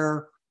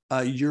share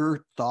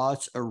your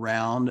thoughts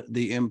around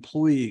the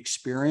employee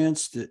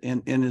experience?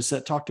 And is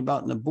that talked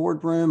about in the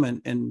boardroom?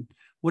 And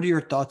what are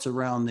your thoughts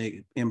around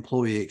the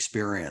employee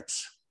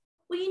experience?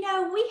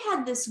 Well, we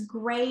had this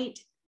great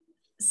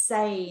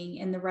saying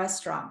in the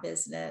restaurant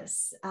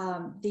business,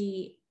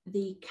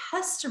 the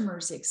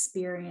customer's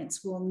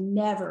experience will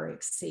never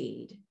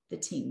exceed the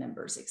team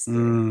member's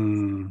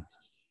experience.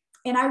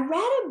 And I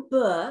read a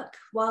book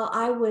while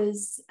I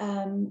was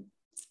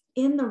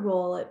in the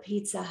role at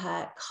Pizza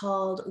Hut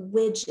called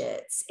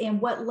Widgets. And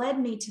what led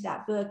me to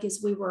that book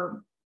is we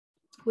were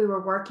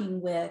working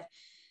with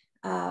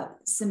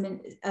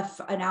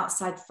an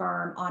outside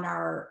firm on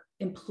our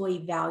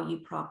employee value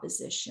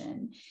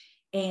proposition,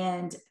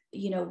 and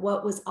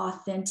what was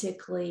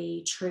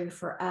authentically true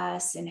for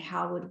us, and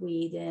how would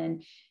we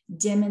then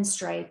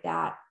demonstrate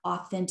that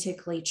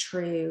authentically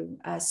true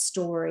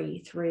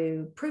story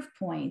through proof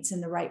points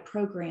and the right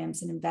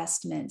programs and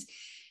investments.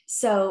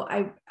 So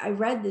I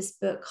read this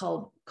book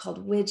called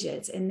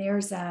Widgets, and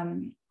there's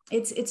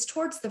it's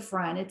towards the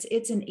front.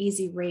 It's an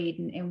easy read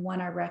and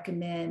one I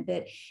recommend.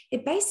 But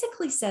it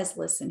basically says,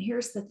 listen,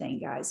 here's the thing,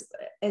 guys.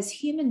 As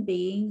human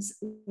beings,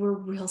 we're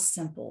real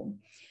simple.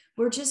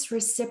 We're just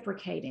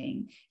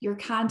reciprocating. You're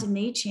kind to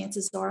me,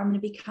 chances are I'm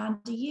going to be kind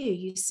to you.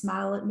 You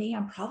smile at me,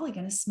 I'm probably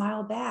going to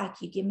smile back.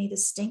 You give me the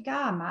stink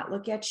eye, I might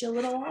look at you a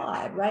little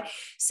odd, right?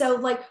 So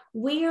like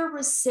we are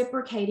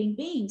reciprocating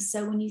beings.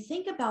 So when you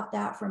think about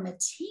that from a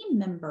team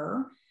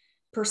member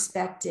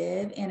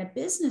perspective and a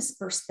business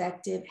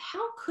perspective,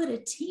 how could a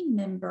team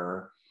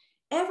member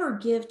ever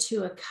give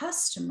to a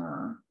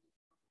customer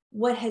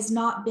what has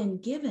not been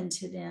given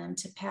to them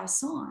to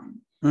pass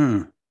on?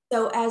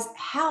 So as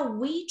how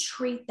we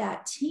treat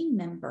that team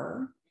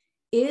member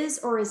is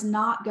or is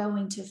not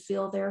going to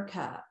fill their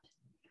cup.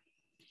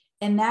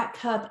 And that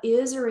cup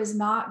is or is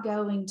not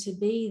going to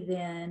be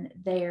then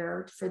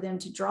there for them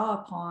to draw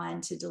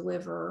upon to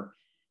deliver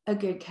a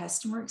good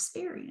customer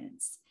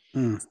experience.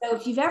 Mm. So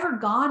if you've ever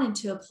gone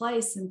into a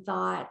place and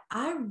thought,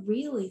 I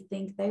really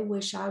think they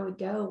wish I would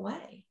go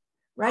away,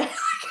 right?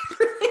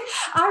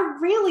 I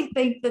really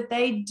think that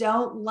they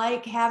don't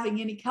like having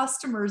any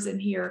customers in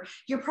here.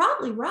 You're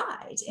probably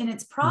right. And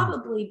it's Mm.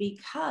 probably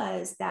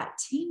because that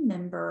team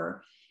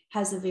member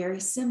has a very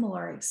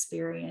similar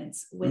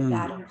experience with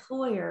that Mm.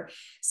 employer.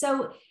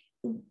 So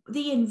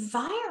the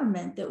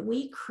environment that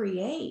we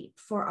create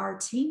for our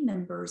team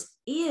members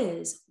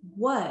is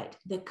what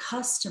the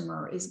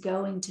customer is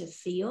going to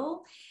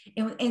feel.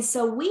 And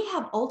so we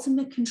have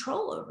ultimate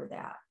control over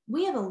that.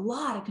 We have a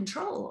lot of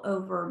control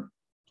over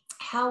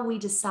how we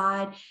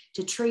decide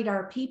to treat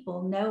our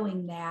people,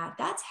 knowing that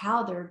that's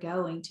how they're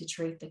going to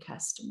treat the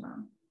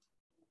customer.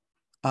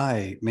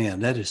 Man,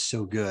 that is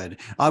so good.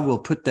 I will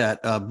put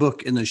that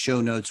book in the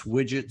show notes,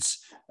 Widgets,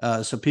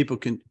 so people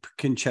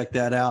can check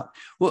that out.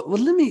 Well,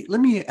 let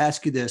me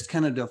ask you this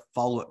kind of the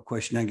follow up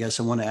question. I guess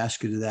I want to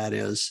ask you to that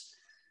is,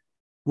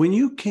 when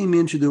you came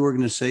into the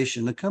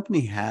organization, the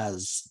company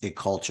has a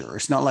culture.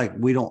 It's not like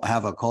we don't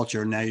have a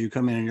culture. Now you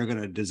come in and you're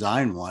going to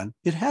design one.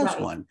 It has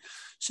Right. one.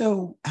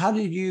 So how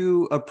do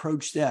you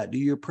approach that? Do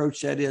you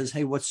approach that as,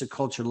 hey, what's the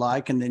culture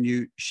like? And then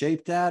you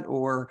shape that,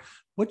 or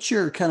what's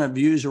your kind of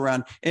views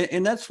around,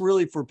 and that's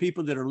really for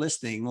people that are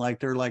listening, like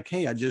they're like,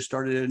 hey, I just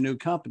started a new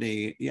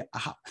company. Yeah.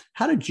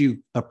 How did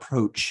you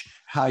approach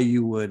how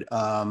you would,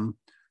 uh,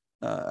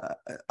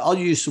 I'll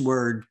use the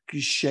word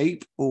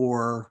shape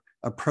or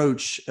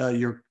approach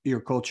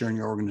your culture and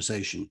your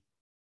organization?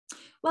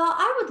 Well,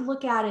 I would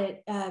look at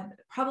it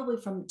probably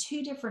from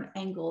two different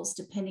angles,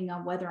 depending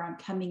on whether I'm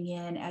coming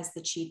in as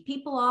the chief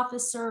people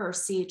officer or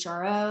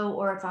CHRO,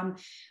 or if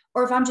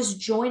I'm just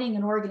joining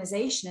an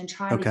organization and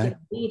trying to Okay. get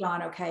a lead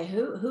on, okay,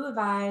 who have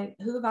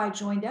I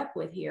joined up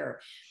with here?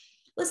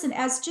 Listen,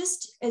 as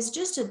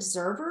just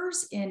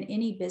observers in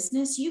any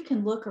business, you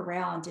can look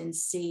around and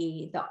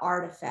see the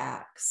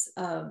artifacts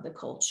of the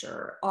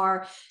culture.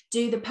 Or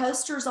do the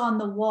posters on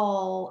the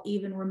wall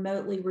even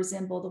remotely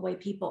resemble the way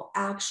people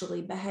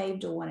actually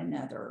behave to one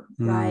another,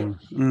 right?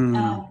 Mm,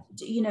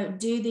 mm,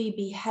 Do the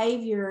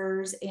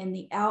behaviors and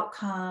the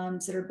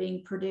outcomes that are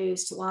being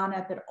produced line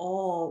up at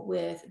all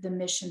with the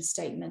mission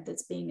statement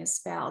that's being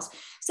espoused?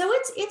 So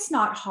it's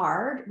not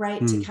hard,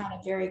 right, to mm, kind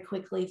of very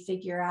quickly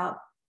figure out,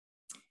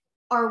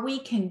 are we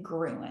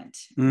congruent,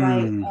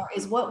 right? mm. Or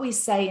is what we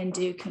say and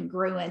do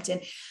congruent?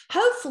 And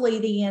hopefully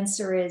the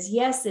answer is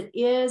yes, it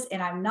is. And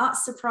I'm not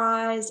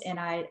surprised. And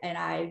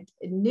I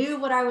knew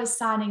what I was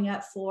signing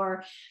up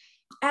for.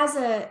 As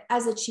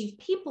a chief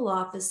people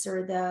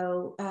officer,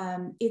 though,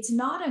 it's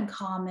not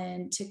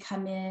uncommon to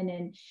come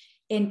in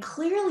and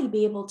clearly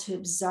be able to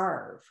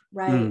observe,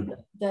 right, Mm.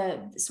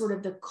 the sort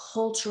of the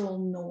cultural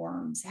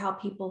norms, how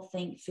people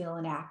think, feel,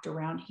 and act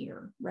around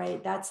here,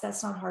 right? That's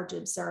not hard to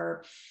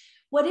observe.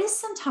 What is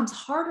sometimes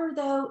harder,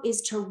 though,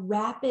 is to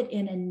wrap it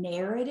in a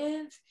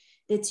narrative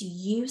that's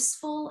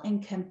useful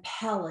and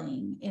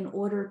compelling in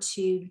order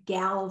to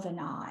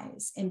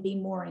galvanize and be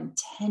more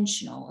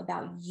intentional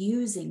about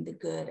using the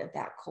good of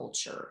that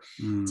culture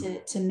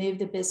Mm. to move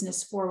the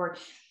business forward.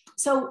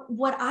 So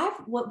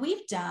what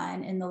we've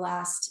done in the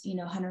last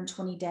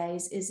 120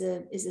 days is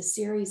a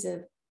series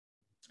of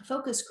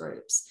focus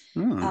groups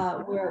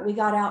Mm. where we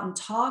got out and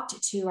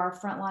talked to our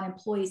frontline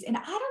employees. And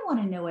I don't want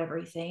to know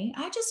everything.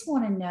 I just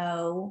want to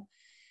know,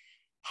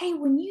 hey,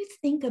 when you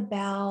think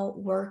about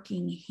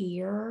working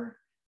here,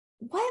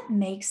 what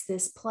makes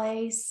this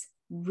place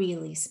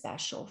really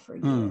special for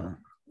you? Mm.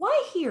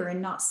 Why here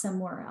and not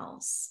somewhere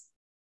else?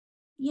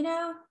 You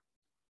know,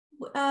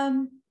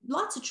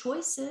 lots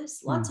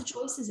Mm. of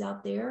choices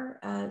out there,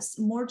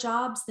 more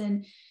jobs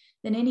than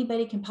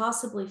anybody can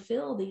possibly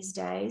fill these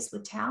days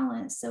with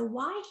talent. So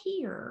why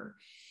here?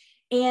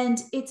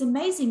 And it's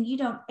amazing. You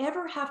don't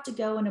ever have to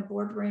go in a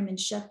boardroom and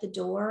shut the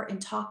door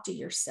and talk to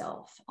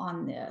yourself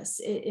on this.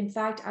 In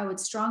fact, I would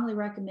strongly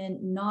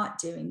recommend not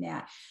doing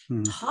that.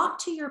 Mm. Talk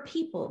to your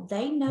people.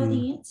 They know Mm.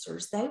 the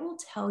answers. They will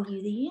tell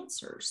you the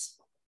answers.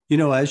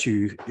 As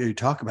you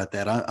talk about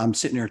that, I'm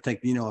sitting there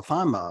thinking, if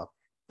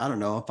I don't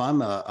know, if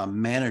I'm a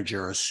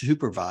manager, a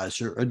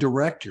supervisor, a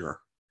director,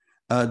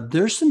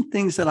 there's some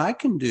things that I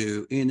can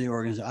do in the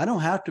organization. I don't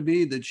have to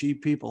be the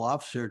chief people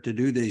officer to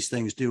do these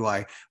things, do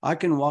I? I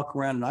can walk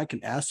around and I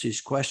can ask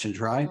these questions,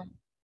 right?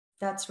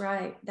 That's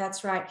right.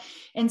 That's right.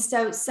 And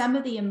so some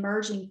of the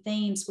emerging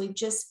themes, we've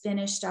just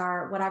finished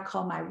our, what I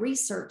call my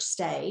research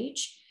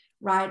stage,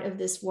 right, of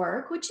this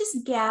work, which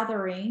is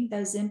gathering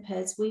those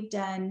inputs. We've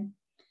done,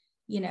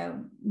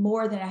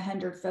 more than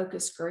 100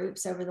 focus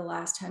groups over the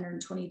last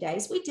 120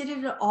 days. We did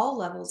it at all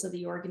levels of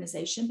the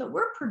organization, but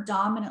we're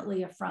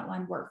predominantly a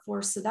frontline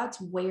workforce. So that's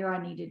where I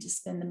needed to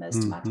spend the most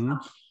of my Mm-hmm. time,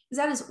 because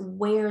that is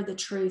where the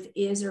truth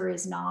is or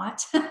is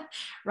not,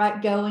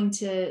 right? Going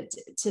to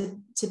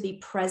be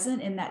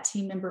present in that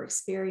team member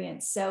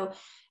experience. So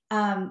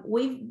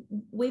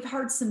we've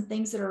heard some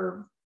things that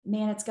are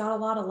man, it's got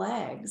a lot of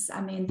legs.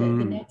 I mean,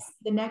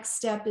 the next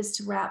step is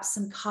to wrap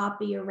some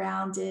copy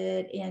around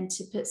it and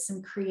to put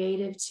some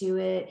creative to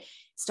it,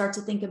 start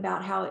to think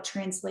about how it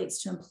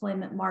translates to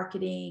employment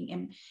marketing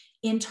and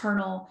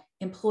internal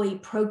employee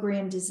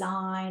program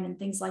design and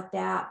things like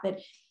that.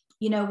 But,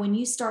 you know, when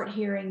you start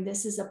hearing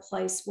this is a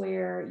place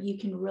where you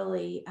can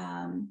really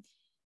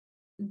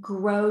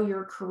grow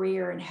your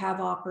career and have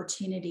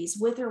opportunities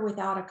with or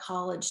without a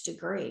college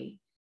degree,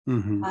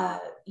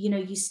 you know,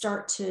 you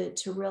start to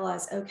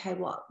realize, okay,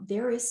 well,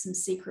 there is some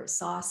secret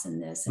sauce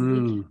in this,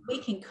 and we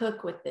can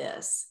cook with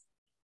this.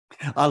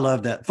 I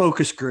love that.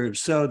 Focus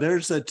groups. So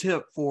there's a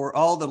tip for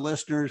all the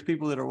listeners,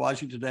 people that are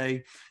watching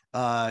today.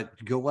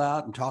 Go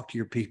out and talk to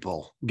your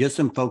people, get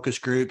some focus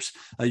groups.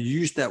 I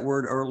used that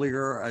word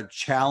earlier, a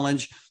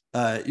challenge.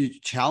 You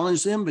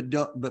challenge them,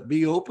 but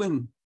be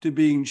open to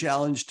being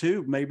challenged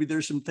too. Maybe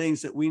there's some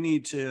things that we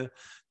need to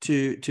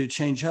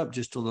change up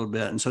just a little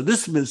bit. And so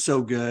this has been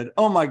so good.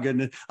 Oh my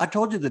goodness. I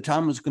told you the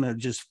time was going to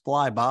just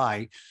fly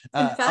by.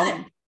 I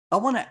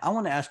want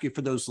to ask you,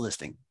 for those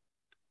listening,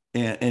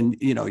 and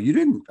you know,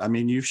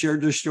 you've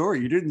shared this story.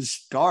 You didn't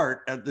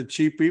start at the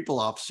chief people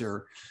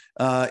officer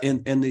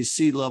in these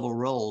C-level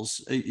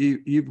roles.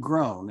 You've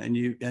grown and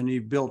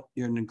you've built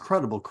an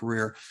incredible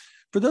career.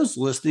 For those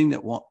listening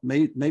that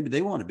maybe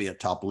they want to be a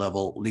top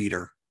level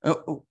leader,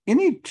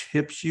 any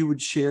tips you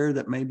would share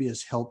that maybe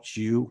has helped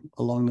you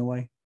along the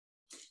way?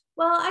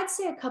 Well, I'd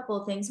say a couple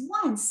of things.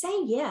 One,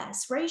 say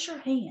yes, raise your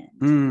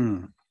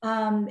hand.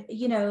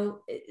 You know,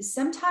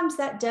 sometimes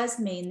that does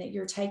mean that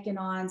you're taking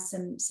on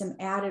some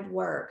added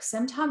work.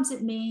 Sometimes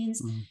it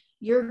means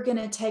you're going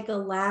to take a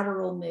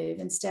lateral move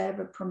instead of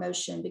a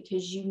promotion,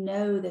 because you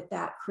know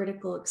that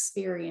critical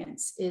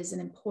experience is an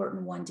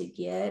important one to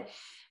get.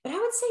 But I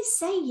would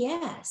say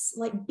yes,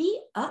 like be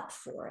up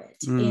for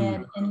it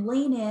and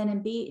lean in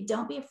and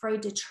don't be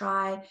afraid to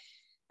try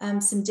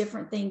some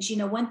different things. You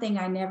know, one thing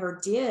I never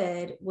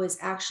did was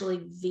actually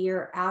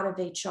veer out of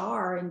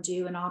HR and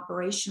do an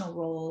operational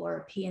role or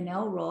a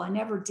P&L role. I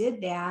never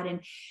did that. And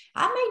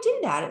I may do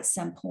that at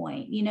some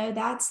point. You know,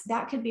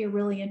 that could be a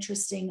really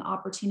interesting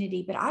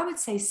opportunity, but I would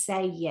say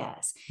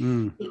yes.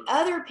 The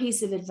other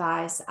piece of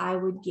advice I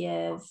would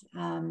give,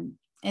 and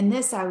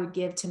this I would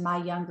give to my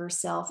younger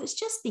self, is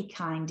just be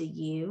kind to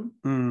you.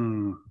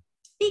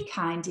 Be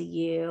kind to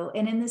you.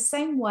 And in the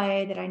same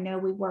way that I know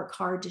we work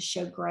hard to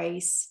show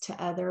grace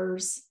to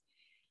others,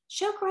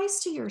 show grace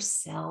to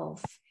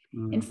yourself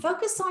and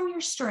focus on your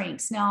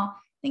strengths. Now,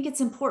 I think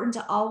it's important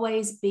to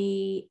always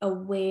be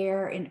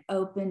aware and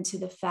open to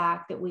the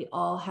fact that we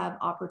all have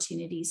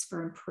opportunities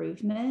for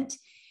improvement.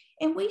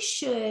 And we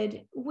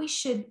should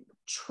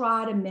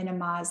try to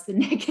minimize the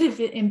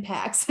negative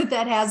impacts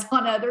that has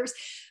on others.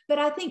 But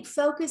I think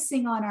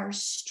focusing on our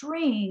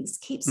strengths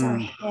keeps our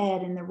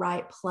head in the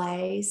right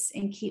place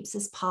and keeps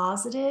us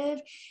positive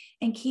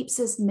and keeps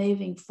us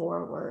moving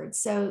forward.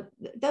 So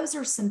those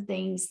are some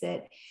things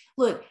that,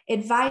 look,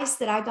 advice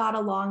that I got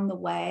along the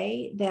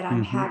way that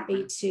I'm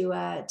happy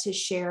to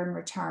share in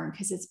return,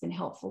 because it's been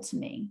helpful to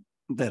me.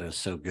 That is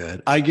so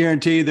good. I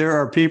guarantee there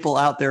are people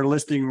out there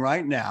listening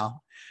right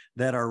now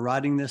that are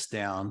writing this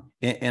down.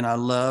 And I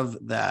love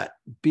that.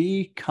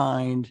 Be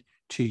kind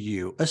to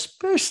you,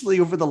 especially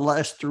over the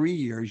last 3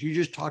 years. You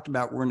just talked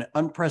about we're in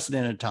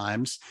unprecedented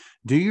times.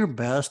 Do your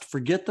best,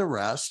 forget the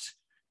rest,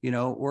 you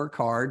know, work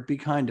hard, be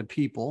kind to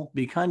people,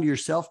 be kind to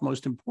yourself,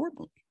 most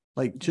importantly.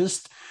 Like,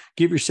 just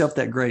give yourself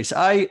that grace.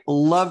 I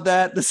love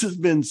that. This has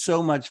been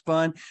so much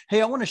fun.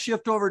 Hey, I want to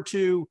shift over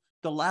to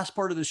the last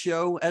part of the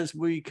show as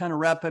we kind of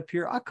wrap up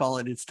here. I call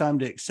it, it's time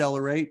to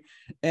accelerate.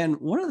 And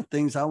one of the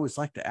things I always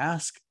like to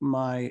ask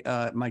my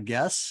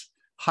guests,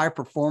 high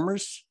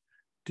performers,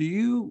 do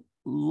you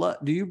like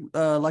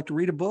to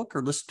read a book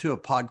or listen to a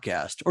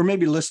podcast, or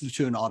maybe listen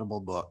to an Audible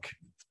book?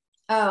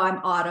 Oh, I'm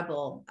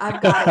Audible.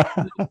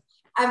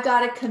 I've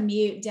got to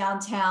commute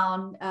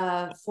downtown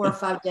 4 or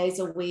 5 days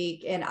a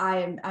week, and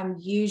I'm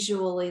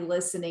usually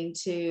listening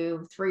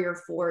to 3 or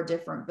 4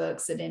 different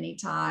books at any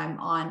time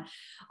on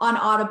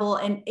Audible.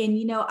 And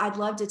you know, I'd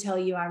love to tell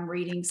you I'm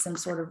reading some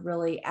sort of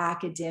really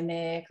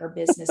academic or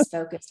business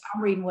focused.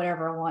 I'm reading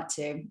whatever I want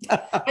to.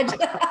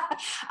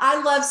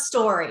 I love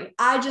story.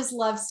 I just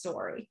love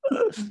story.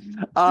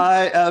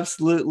 I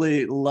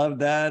absolutely love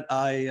that.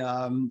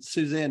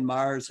 Suzanne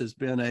Myers has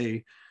been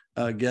a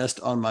guest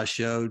on my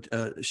show.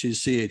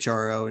 She's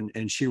CHRO,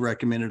 and she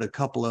recommended a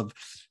couple of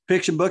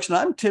fiction books. And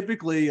I'm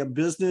typically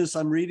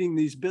I'm reading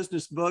these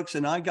business books,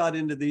 and I got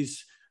into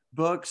these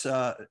books,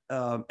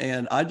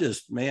 and I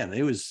just, man,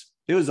 it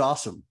was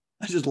awesome.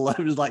 I just loved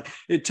it. It was like,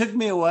 it took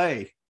me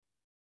away.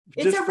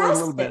 It's just for a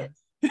little bit.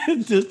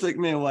 It just took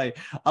me away.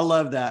 I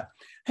love that.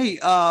 Hey,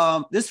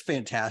 this is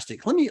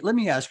fantastic. Let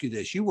me ask you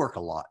this. You work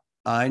a lot.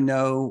 I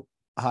know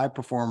high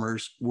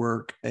performers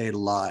work a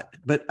lot,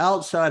 but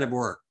outside of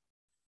work,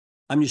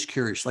 I'm just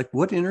curious, like,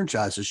 what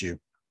energizes you?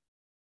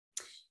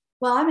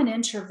 Well, I'm an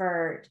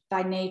introvert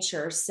by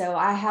nature, so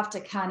I have to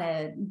kind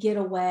of get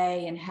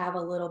away and have a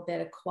little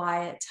bit of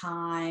quiet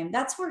time.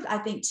 That's where I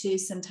think too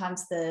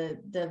sometimes the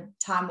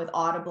time with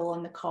Audible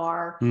in the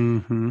car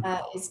Mm-hmm.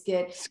 is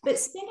good. But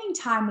spending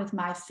time with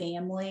my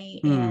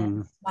family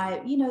and Mm,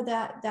 my,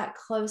 that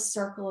close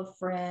circle of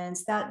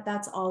friends,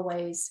 that's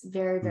always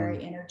very, mm,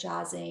 very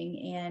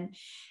energizing. And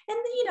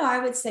I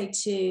would say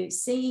too,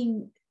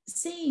 seeing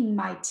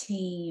my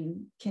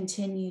team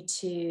continue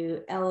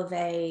to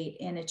elevate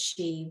and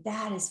achieve,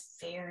 that is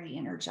very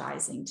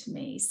energizing to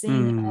me.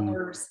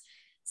 mm.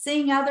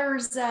 Seeing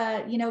others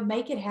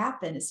make it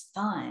happen is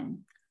fun.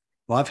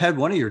 Well, I've had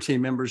one of your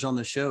team members on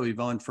the show,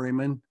 Yvonne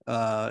Freeman,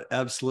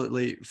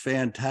 absolutely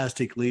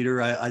fantastic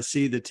leader. I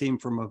see the team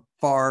from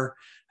afar,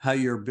 how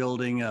you're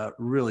building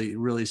really,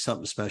 really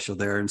something special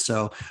there. And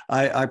so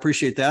I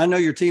appreciate that. I know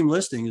your team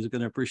listening is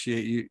going to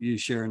appreciate you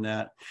sharing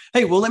that.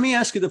 Hey, well, let me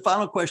ask you the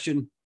final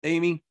question,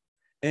 Amy.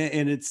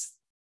 And it's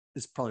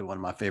probably one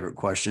of my favorite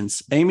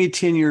questions. Amy,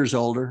 10 years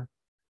older,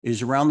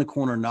 is around the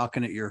corner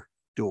knocking at your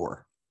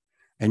door,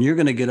 and you're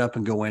going to get up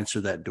and go answer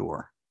that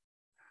door.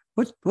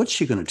 What's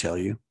she going to tell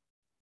you?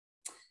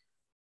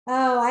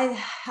 Oh,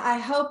 I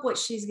hope what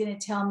she's going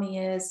to tell me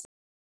is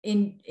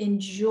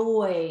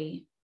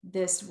enjoy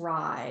this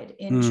ride,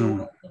 enjoy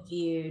Mm, the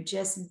view,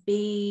 just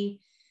be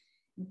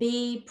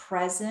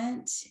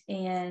present,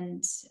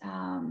 and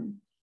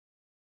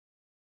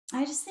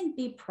I just think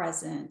be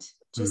present,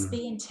 just mm,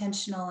 be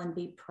intentional and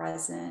be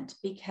present,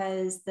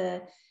 because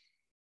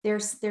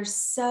there's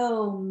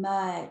so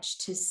much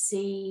to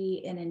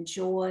see and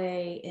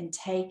enjoy and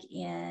take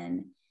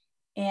in.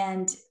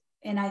 And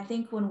and I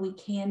think when we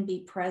can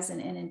be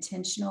present and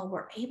intentional,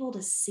 we're able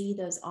to see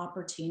those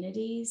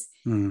opportunities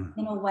mm.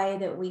 in a way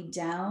that we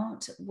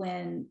don't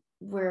when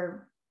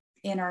we're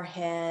in our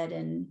head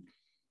and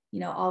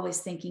always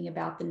thinking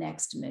about the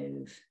next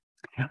move.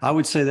 I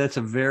would say that's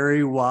a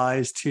very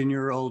wise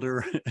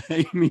 10-year-older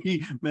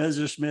Amy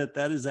Messersmith.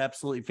 That is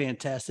absolutely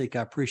fantastic.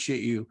 I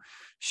appreciate you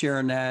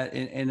sharing that.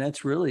 And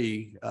that's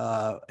really,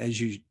 as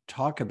you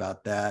talk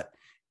about that,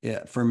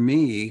 yeah, for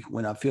me,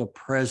 when I feel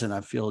present,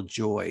 I feel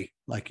joy.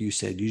 Like you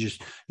said, you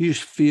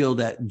just feel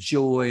that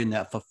joy and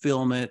that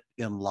fulfillment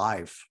in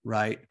life,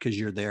 right? Because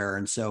you're there.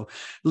 And so,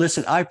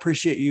 listen, I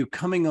appreciate you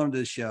coming onto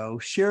the show,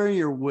 sharing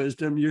your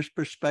wisdom, your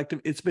perspective.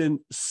 It's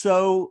been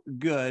so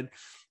good.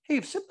 Hey,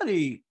 if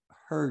somebody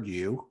heard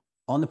you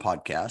on the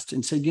podcast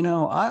and said,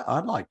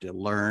 I'd like to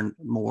learn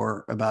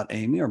more about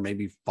Amy, or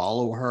maybe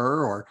follow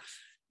her, or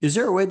is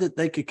there a way that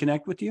they could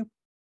connect with you?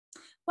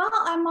 Well,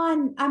 I'm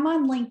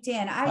on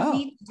LinkedIn. I Oh,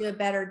 need to do a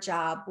better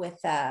job with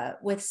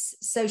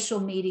social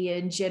media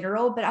in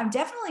general, but I'm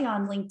definitely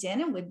on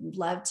LinkedIn and would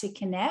love to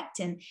connect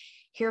and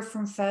hear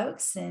from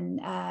folks and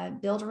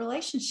build a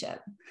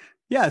relationship.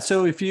 yeah.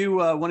 So if you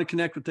want to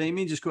connect with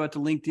Amy, just go out to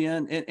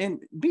LinkedIn and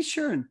be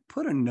sure and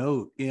put a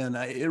note in.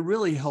 It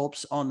really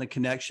helps on the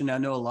connection. I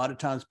know a lot of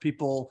times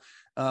people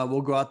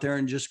will go out there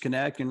and just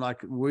connect, and like,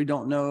 we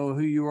don't know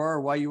who you are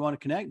or why you want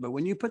to connect. But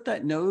when you put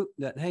that note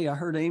that, hey, I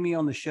heard Amy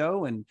on the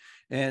show and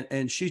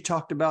she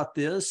talked about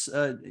this,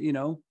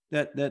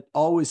 that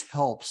always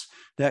helps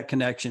that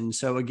connection.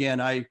 So again,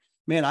 I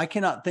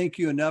cannot thank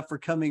you enough for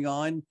coming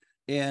on.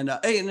 And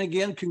hey, and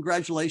again,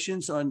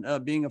 congratulations on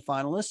being a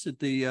finalist at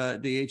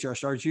the HR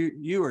Stars.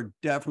 You are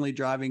definitely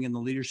driving in the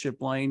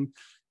leadership lane,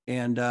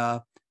 and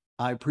I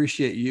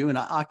appreciate you. And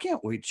I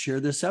can't wait to share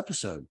this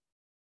episode.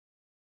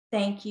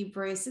 Thank you,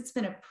 Bruce. It's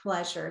been a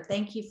pleasure.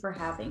 Thank you for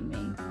having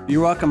me.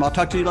 You're welcome. I'll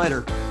talk to you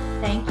later.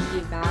 Thank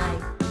you.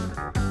 Bye.